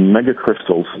 9 mega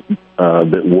crystals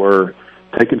that were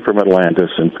taken from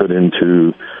Atlantis and put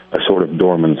into a sort of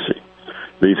dormancy.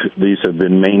 These have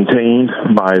been maintained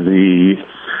by the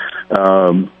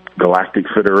Galactic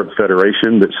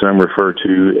Federation that some refer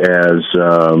to as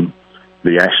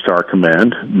the Ashtar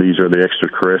Command. These are the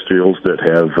extraterrestrials that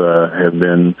have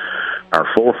been our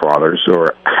forefathers,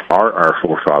 or are our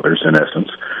forefathers in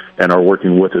essence. and are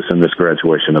working with us in this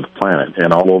graduation of the planet.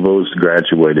 And all of those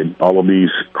graduated, all of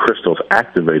these crystals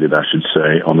activated, I should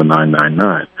say, on the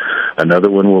 999. Another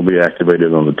one will be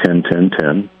activated on the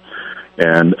 10-10-10,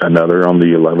 and another on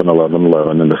the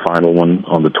 11-11-11, and the final one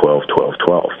on the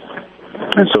 12-12-12.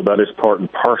 And so that is part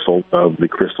and parcel of the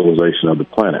crystallization of the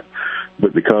planet.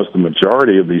 But because the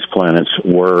majority of these planets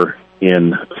were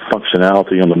in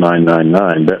functionality on the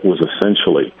 999, that was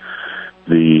essentially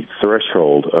the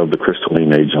threshold of the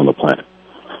crystalline age on the planet.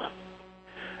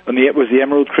 And was the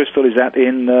emerald crystal, is that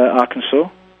in Arkansas?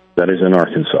 That is in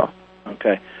Arkansas.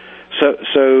 Okay.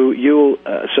 So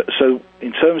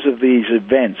in terms of these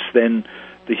events, then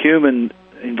the human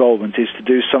involvement is to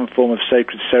do some form of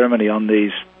sacred ceremony on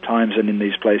these times and in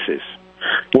these places.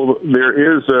 Well,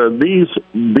 there is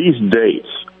these dates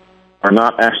are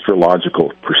not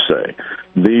astrological per se.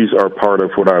 These are part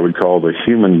of what I would call the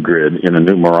human grid in a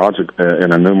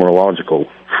numerological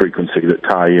frequency that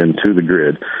tie into the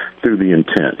grid through the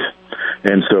intent.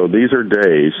 And so these are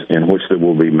days in which there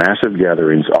will be massive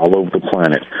gatherings all over the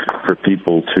planet for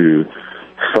people to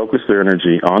focus their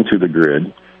energy onto the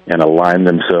grid and align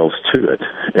themselves to it,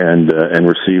 and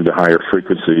receive the higher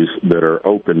frequencies that are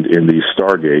opened in these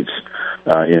stargates,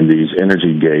 in these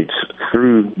energy gates,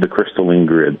 through the crystalline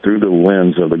grid, through the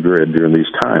lens of the grid during these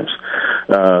times.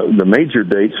 The major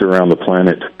dates around the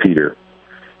planet, Peter,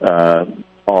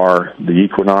 are the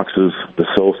equinoxes, the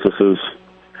solstices,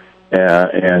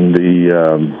 and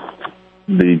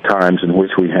the times in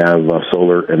which we have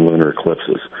solar and lunar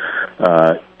eclipses,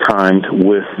 timed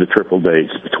with the triple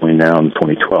dates between now and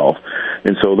 2012.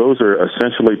 And so those are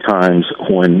essentially times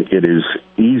when it is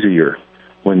easier,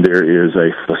 when there is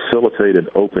a facilitated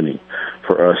opening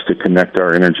for us to connect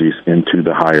our energies into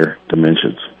the higher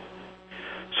dimensions.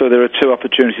 So there are two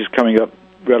opportunities coming up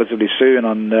relatively soon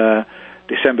on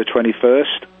December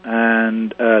 21st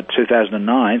and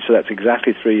 2009, so that's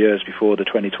exactly 3 years before the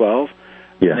 2012.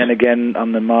 Yes. And then again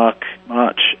on the March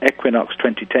equinox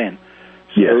 2010.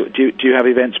 So yes. Do you have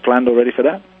events planned already for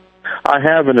that? I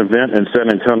have an event in San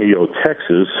Antonio,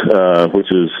 Texas,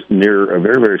 which is near a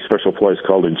very, very special place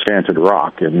called Enchanted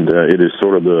Rock, and it is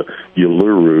sort of the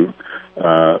Uluru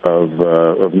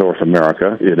of North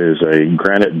America. It is a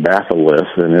granite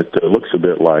batholith, and it looks a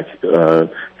bit like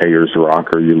Ayers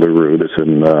Rock or Uluru that's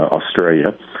in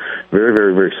Australia. Very,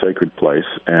 very, very sacred place,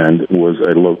 and was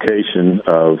a location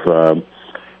of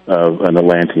an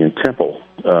Atlantean temple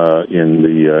in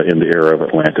the era of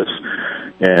Atlantis.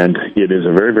 And it is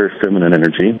a very, very feminine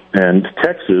energy. And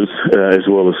Texas, as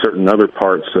well as certain other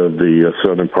parts of the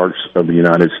southern parts of the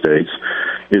United States,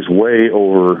 is way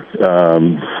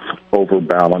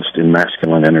overbalanced in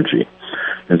masculine energy.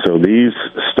 And so these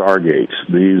stargates,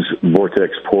 these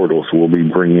vortex portals, will be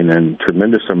bringing in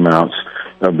tremendous amounts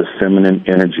of the feminine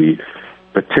energy.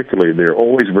 Particularly, they're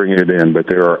always bringing it in, but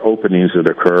there are openings that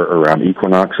occur around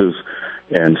equinoxes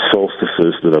and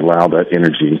solstices that allow that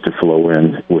energy to flow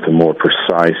in with a more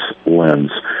precise lens.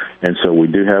 And so we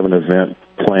do have an event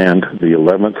planned the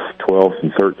 11th, 12th,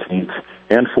 and 13th,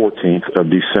 and 14th of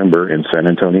December in San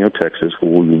Antonio, Texas,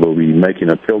 where we will be making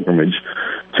a pilgrimage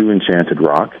to Enchanted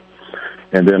Rock.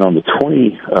 And then on the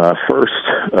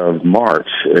 21st of March,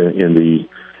 in the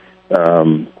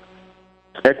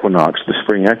equinox, the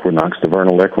spring equinox, the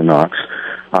vernal equinox,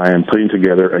 I am putting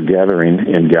together a gathering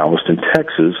in Galveston,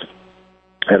 Texas,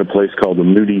 at a place called the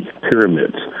Moody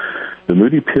Pyramids. The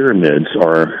Moody Pyramids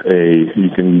you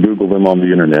can Google them on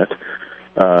the internet,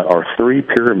 are three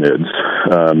pyramids,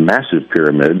 massive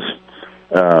pyramids,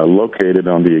 located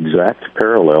on the exact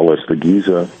parallel as the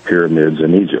Giza pyramids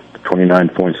in Egypt,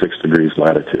 29.6 degrees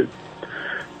latitude.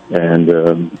 And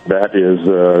that is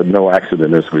no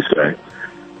accident, as we say.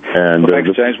 And well, thanks,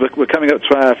 James. We're coming up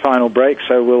to our final break,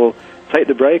 so we'll take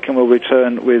the break and we'll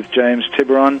return with James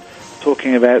Tiburon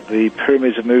talking about the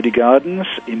Pyramids of Moody Gardens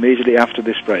immediately after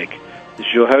this break. This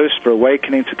is your host for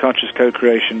Awakening to Conscious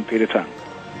Co-Creation, Peter Tung.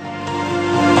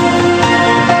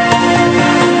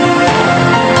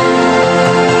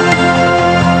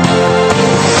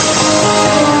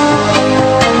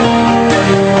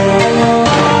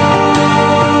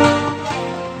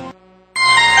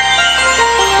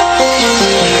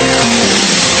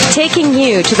 Taking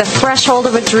you to the threshold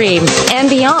of a dream and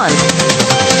beyond.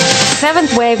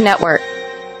 Seventh Wave Network.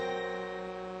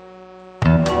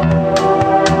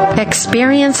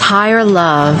 Experience higher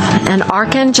love, an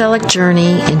archangelic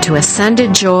journey into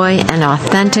ascended joy and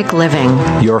authentic living.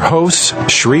 Your hosts,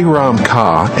 Sri Ram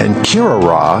Ka and Kira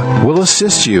Ra, will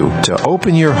assist you to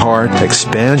open your heart,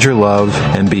 expand your love,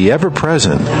 and be ever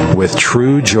present with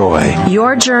true joy.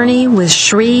 Your journey with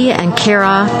Sri and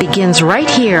Kira begins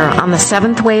right here on the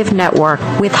Seventh Wave Network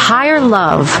with Higher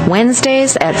Love,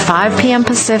 Wednesdays at 5 p.m.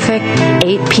 Pacific,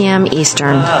 8 p.m.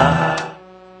 Eastern.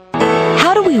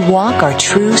 How do we walk our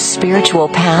true spiritual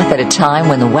path at a time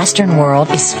when the Western world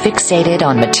is fixated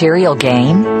on material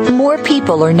gain? More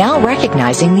people are now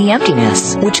recognizing the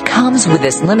emptiness which comes with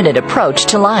this limited approach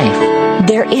to life.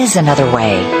 There is another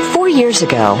way. 4 years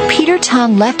ago, Peter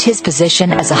Tung left his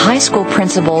position as a high school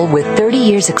principal with 30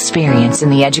 years experience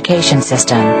in the education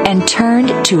system and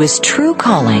turned to his true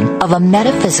calling of a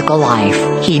metaphysical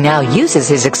life. He now uses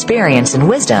his experience and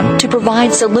wisdom to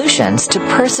provide solutions to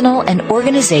personal and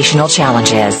organizational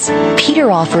challenges.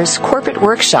 Peter offers corporate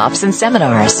workshops and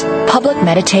seminars, public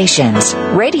meditations,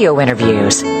 radio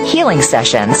interviews, healing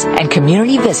sessions, and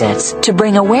community visits to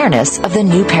bring awareness of the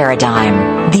new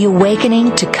paradigm, the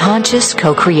awakening to conscious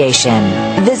co-creation.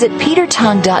 Visit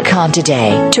petertung.com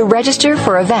today to register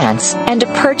for events and to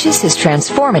purchase his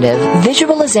transformative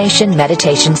visualization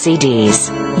meditation CDs.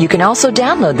 You can also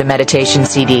download the meditation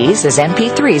CDs as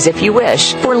MP3s if you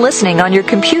wish for listening on your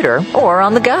computer or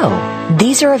on the go.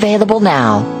 These are available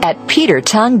now at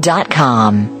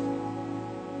petertung.com.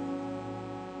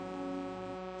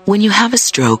 When you have a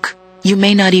stroke, you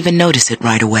may not even notice it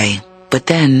right away. But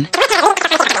then,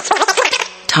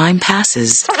 time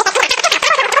passes,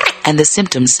 and the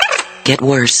symptoms get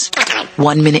worse.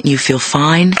 1 minute you feel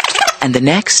fine, and the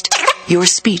next, your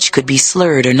speech could be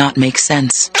slurred or not make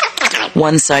sense.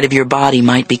 One side of your body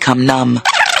might become numb.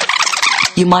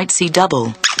 You might see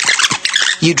double.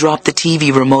 You drop the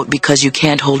TV remote because you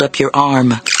can't hold up your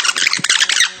arm.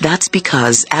 That's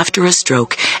because after a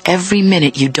stroke, every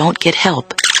minute you don't get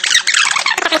help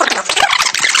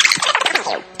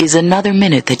is another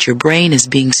minute that your brain is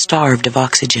being starved of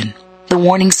oxygen. The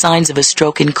warning signs of a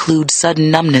stroke include sudden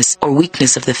numbness or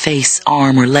weakness of the face,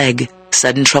 arm, or leg,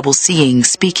 sudden trouble seeing,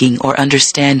 speaking, or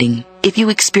understanding. If you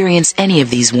experience any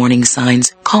of these warning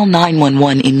signs, call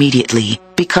 911 immediately,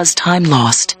 because time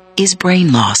lost is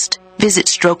brain lost. Visit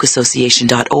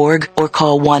strokeassociation.org or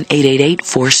call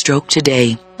 1-888-4-STROKE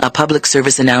today. A public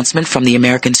service announcement from the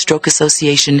American Stroke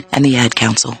Association and the Ad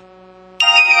Council.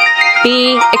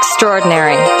 Be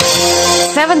extraordinary.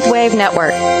 Seventh Wave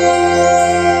Network.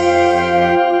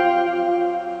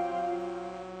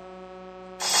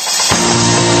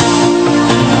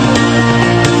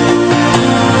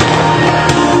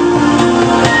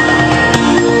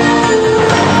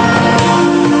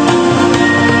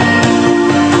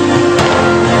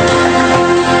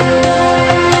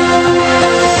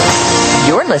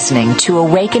 Listening to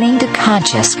Awakening to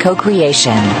Conscious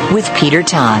Co-Creation with Peter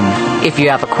Tung. If you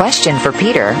have a question for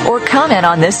Peter or comment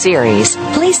on this series,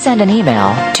 please send an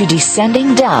email to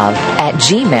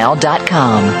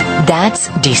descendingdove@gmail.com. That's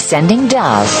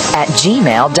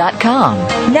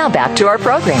descendingdove@gmail.com. Now back to our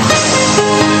program.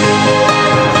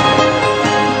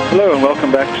 Hello and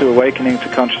welcome back to Awakening to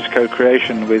Conscious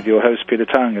Co-Creation with your host Peter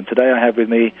Tung. And today I have with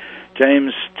me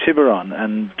James Tiburon.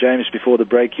 And James, before the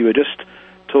break, you were just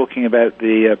talking about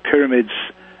the pyramids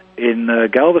in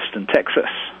Galveston, Texas.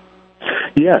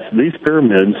 Yes, these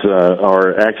pyramids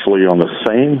are actually on the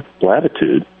same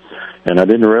latitude, and I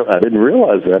didn't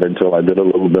realize that until I did a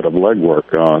little bit of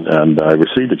legwork on, and I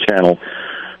received a channel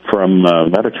from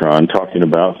Metatron talking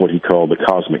about what he called the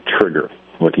cosmic trigger.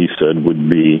 What he said would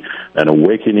be an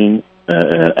awakening,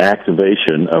 an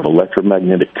activation of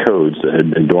electromagnetic codes that had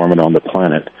been dormant on the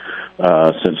planet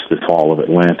since the fall of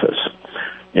Atlantis.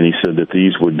 And he said that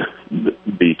these would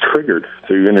be triggered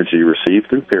through energy received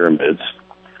through pyramids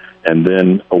and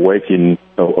then awaken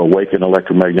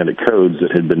electromagnetic codes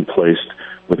that had been placed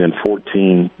within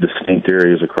 14 distinct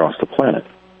areas across the planet.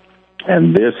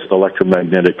 And this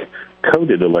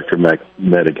coded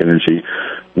electromagnetic energy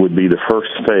would be the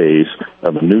first phase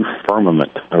of a new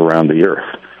firmament around the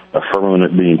Earth, a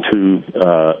firmament being two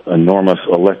enormous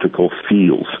electrical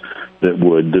fields that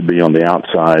would be on the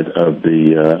outside of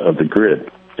the grid.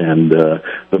 And the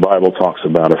Bible talks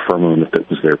about a firmament that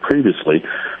was there previously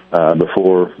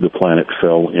before the planet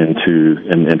fell into,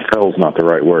 and fell is not the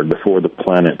right word, before the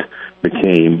planet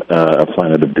became a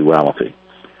planet of duality,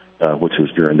 which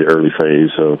was during the early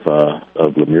phase of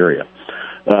Lemuria.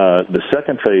 The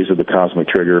second phase of the cosmic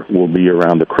trigger will be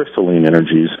around the crystalline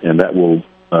energies, and that will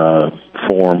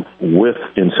form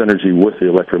in synergy with the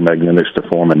electromagnetics to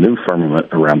form a new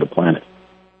firmament around the planet.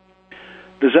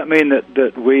 Does that mean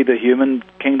that we, the human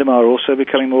kingdom, are also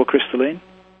becoming more crystalline?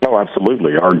 Oh,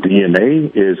 absolutely. Our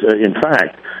DNA is, in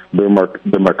fact, the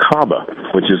Merkaba,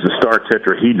 which is the star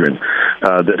tetrahedron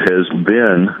that has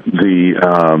been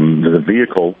the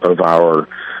vehicle of our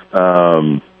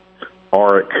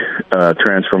auric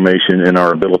transformation and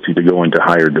our ability to go into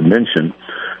higher dimension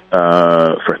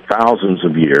for thousands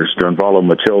of years. Drunvalo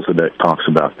Melchizedek talks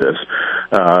about this.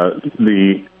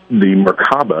 The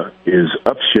Merkaba is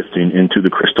upshifting into the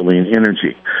crystalline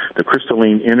energy. The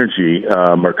crystalline energy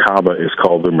Merkaba is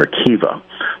called the Merkiva.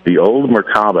 The old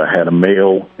Merkaba had a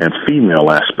male and female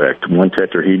aspect. One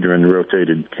tetrahedron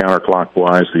rotated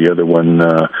counterclockwise, the other one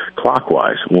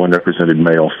clockwise. One represented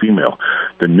male, female.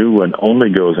 The new one only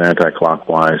goes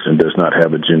anti-clockwise and does not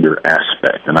have a gender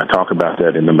aspect. And I talk about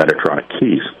that in the Metatronic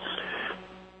Keys.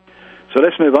 So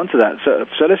let's move on to that. So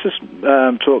let's just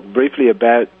talk briefly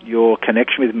about your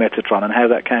connection with Metatron and how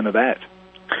that came about.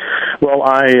 Well,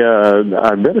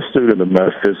 I've been a student of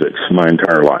metaphysics my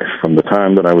entire life, from the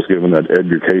time that I was given that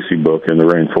Edgar Cayce book in the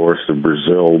rainforest of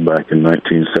Brazil back in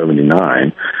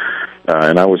 1979.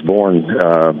 And I was born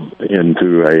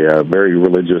into a very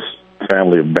religious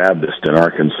family of Baptists in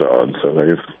Arkansas, and so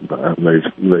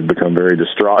they've become very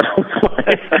distraught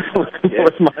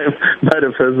with my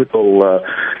metaphysical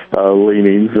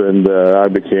leanings, and I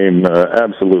became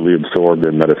absolutely absorbed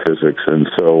in metaphysics. And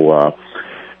so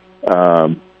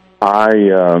I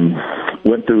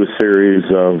went through a series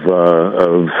of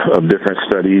different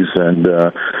studies and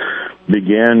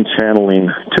began channeling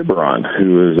Tiburon,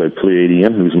 who is a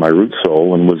Pleiadian, who's my root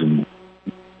soul, and was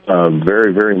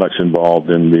very, very much involved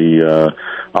in the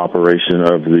operation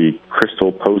of the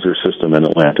crystal poser system in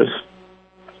Atlantis,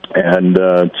 and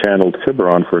channeled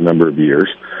Tiburon for a number of years.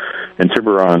 And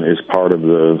Tiburon is part of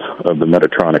the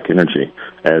Metatronic energy,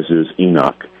 as is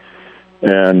Enoch.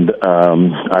 And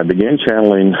I began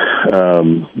channeling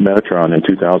Metatron in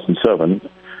 2007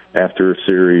 after a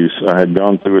series. I had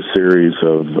gone through a series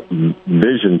of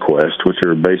vision quests, which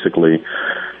are basically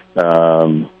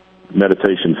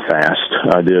meditation fast.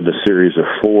 I did a series of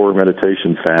 4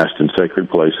 meditation fasts in sacred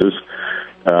places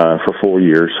for 4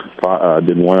 years. I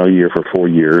did one a year for 4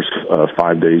 years,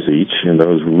 5 days each, and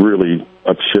those really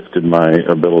upshifted my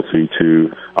ability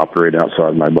to operate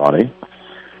outside my body.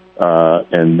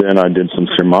 And then I did some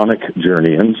shamanic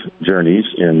journeys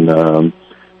in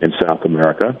South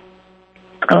America.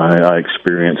 I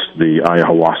experienced the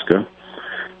ayahuasca,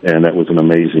 and that was an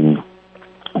amazing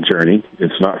journey.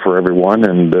 It's not for everyone,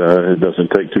 and it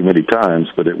doesn't take too many times,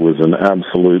 but it was an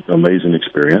absolute amazing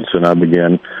experience. And I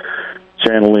began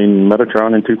channeling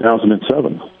Metatron in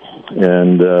 2007.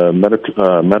 And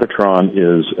Metatron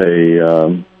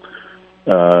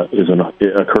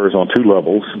it occurs on 2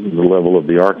 levels: the level of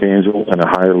the Archangel and a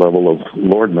higher level of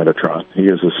Lord Metatron. He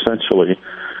is essentially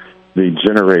the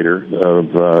generator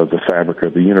of the fabric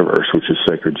of the universe, which is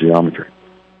sacred geometry.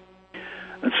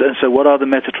 And so what are the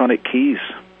Metatronic Keys?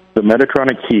 The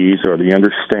Metatronic Keys are the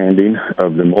understanding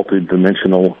of the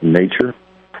multidimensional nature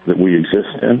that we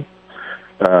exist in,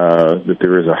 that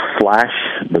there is a flash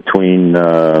between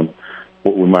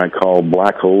what we might call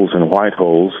black holes and white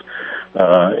holes,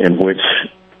 in which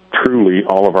truly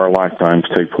all of our lifetimes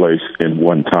take place in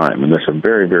one time. And that's a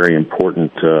very, very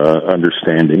important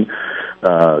understanding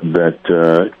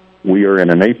that we are in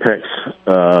an apex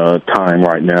time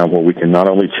right now where we can not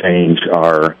only change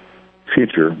our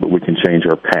future, but we can change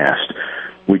our past.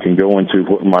 We can go into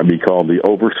what might be called the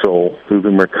Oversoul through the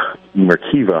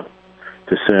Merkiva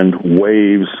to send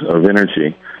waves of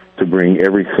energy to bring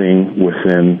everything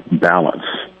within balance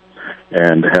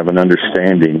and have an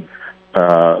understanding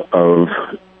of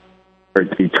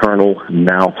eternal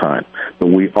now time. But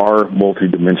we are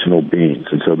multidimensional beings,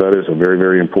 and so that is a very,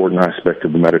 very important aspect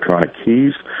of the Metatronic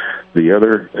Keys. The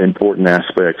other important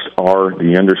aspects are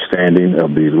the understanding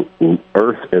of the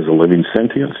Earth as a living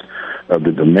sentience, of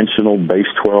the dimensional base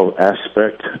 12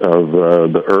 aspect of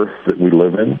the Earth that we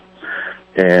live in,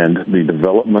 and the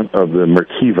development of the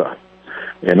Merkiva.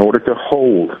 In order to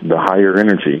hold the higher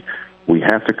energy, we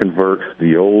have to convert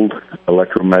the old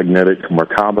electromagnetic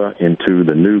Merkaba into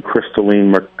the new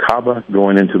crystalline Merkaba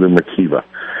going into the Merkiva.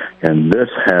 And this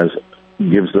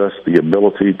gives us the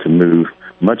ability to move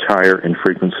much higher in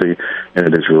frequency, and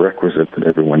it is requisite that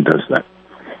everyone does that.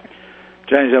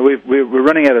 James, we're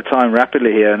running out of time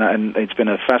rapidly here, and it's been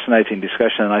a fascinating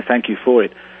discussion, and I thank you for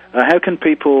it. How can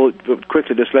people,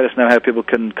 quickly, just let us know how people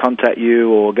can contact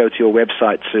you or go to your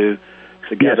website to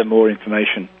gather more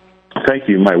information? Thank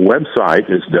you. My website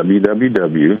is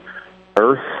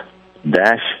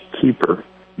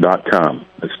www.earth-keeper.com.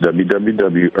 It's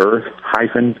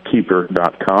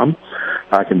www.earth-keeper.com.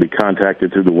 I can be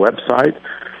contacted through the website.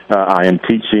 I am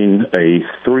teaching a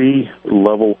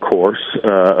 3-level course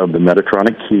of the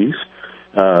Metatronic Keys,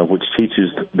 which teaches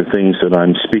the things that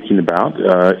I'm speaking about.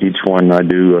 Each one I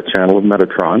do a channel of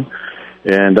Metatron,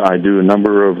 and I do a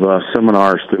number of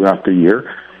seminars throughout the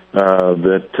year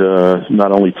that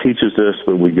not only teaches this,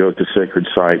 but we go to sacred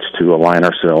sites to align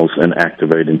ourselves and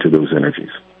activate into those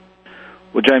energies.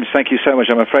 Well, James, thank you so much.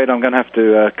 I'm afraid I'm going to have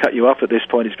to cut you off at this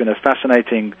point. It's been a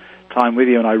fascinating time with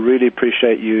you, and I really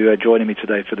appreciate you joining me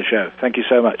today for the show. Thank you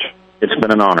so much. It's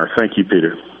been an honor. Thank you,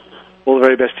 Peter. All the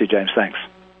very best to you, James. Thanks.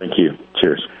 Thank you.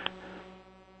 Cheers.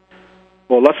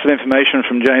 Well, lots of information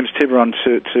from James Tiburon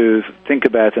to think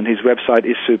about, and his website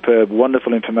is superb.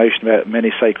 Wonderful information about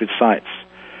many sacred sites.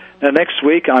 Now, next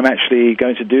week, I'm actually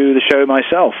going to do the show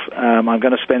myself. I'm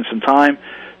going to spend some time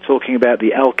talking about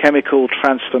the alchemical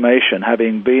transformation,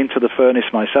 having been to the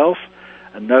furnace myself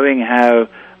and knowing how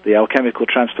the alchemical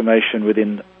transformation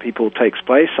within people takes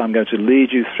place. I'm going to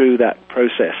lead you through that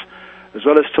process, as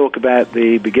well as talk about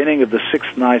the beginning of the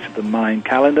 6th night of the Mayan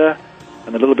calendar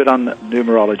and a little bit on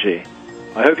numerology.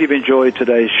 I hope you've enjoyed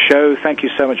today's show. Thank you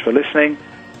so much for listening.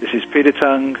 This is Peter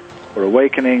Tung for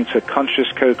Awakening to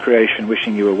Conscious Co-Creation,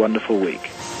 wishing you a wonderful week.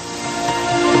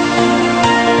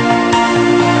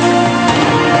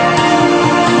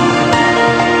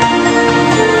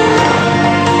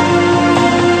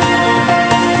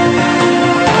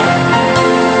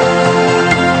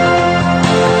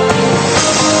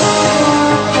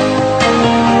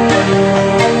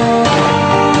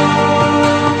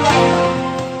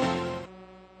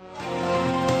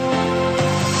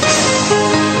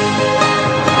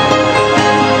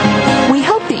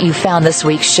 You found this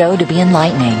week's show to be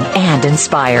enlightening and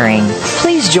inspiring.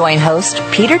 Please join host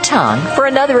Peter Tung for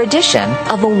another edition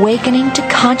of Awakening to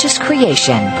Conscious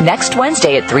Creation next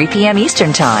Wednesday at 3 p.m.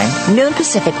 Eastern Time, noon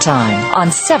Pacific Time on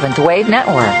 7th Wave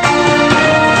Network.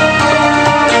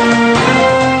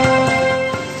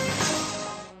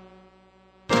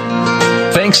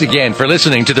 Thanks again for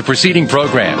listening to the preceding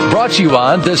program, brought to you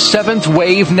on the 7th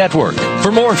Wave Network.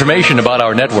 For more information about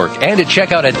our network and to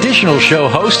check out additional show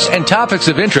hosts and topics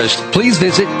of interest, please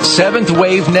visit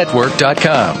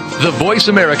 7thwavenetwork.com. The Voice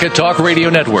America Talk Radio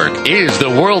Network is the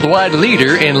worldwide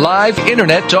leader in live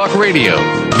Internet talk radio.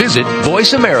 Visit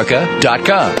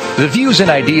voiceamerica.com. The views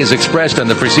and ideas expressed on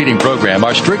the preceding program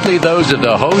are strictly those of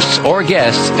the hosts or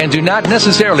guests and do not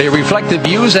necessarily reflect the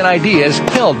views and ideas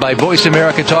held by Voice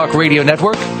America Talk Radio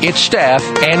Network, its staff,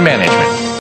 and management.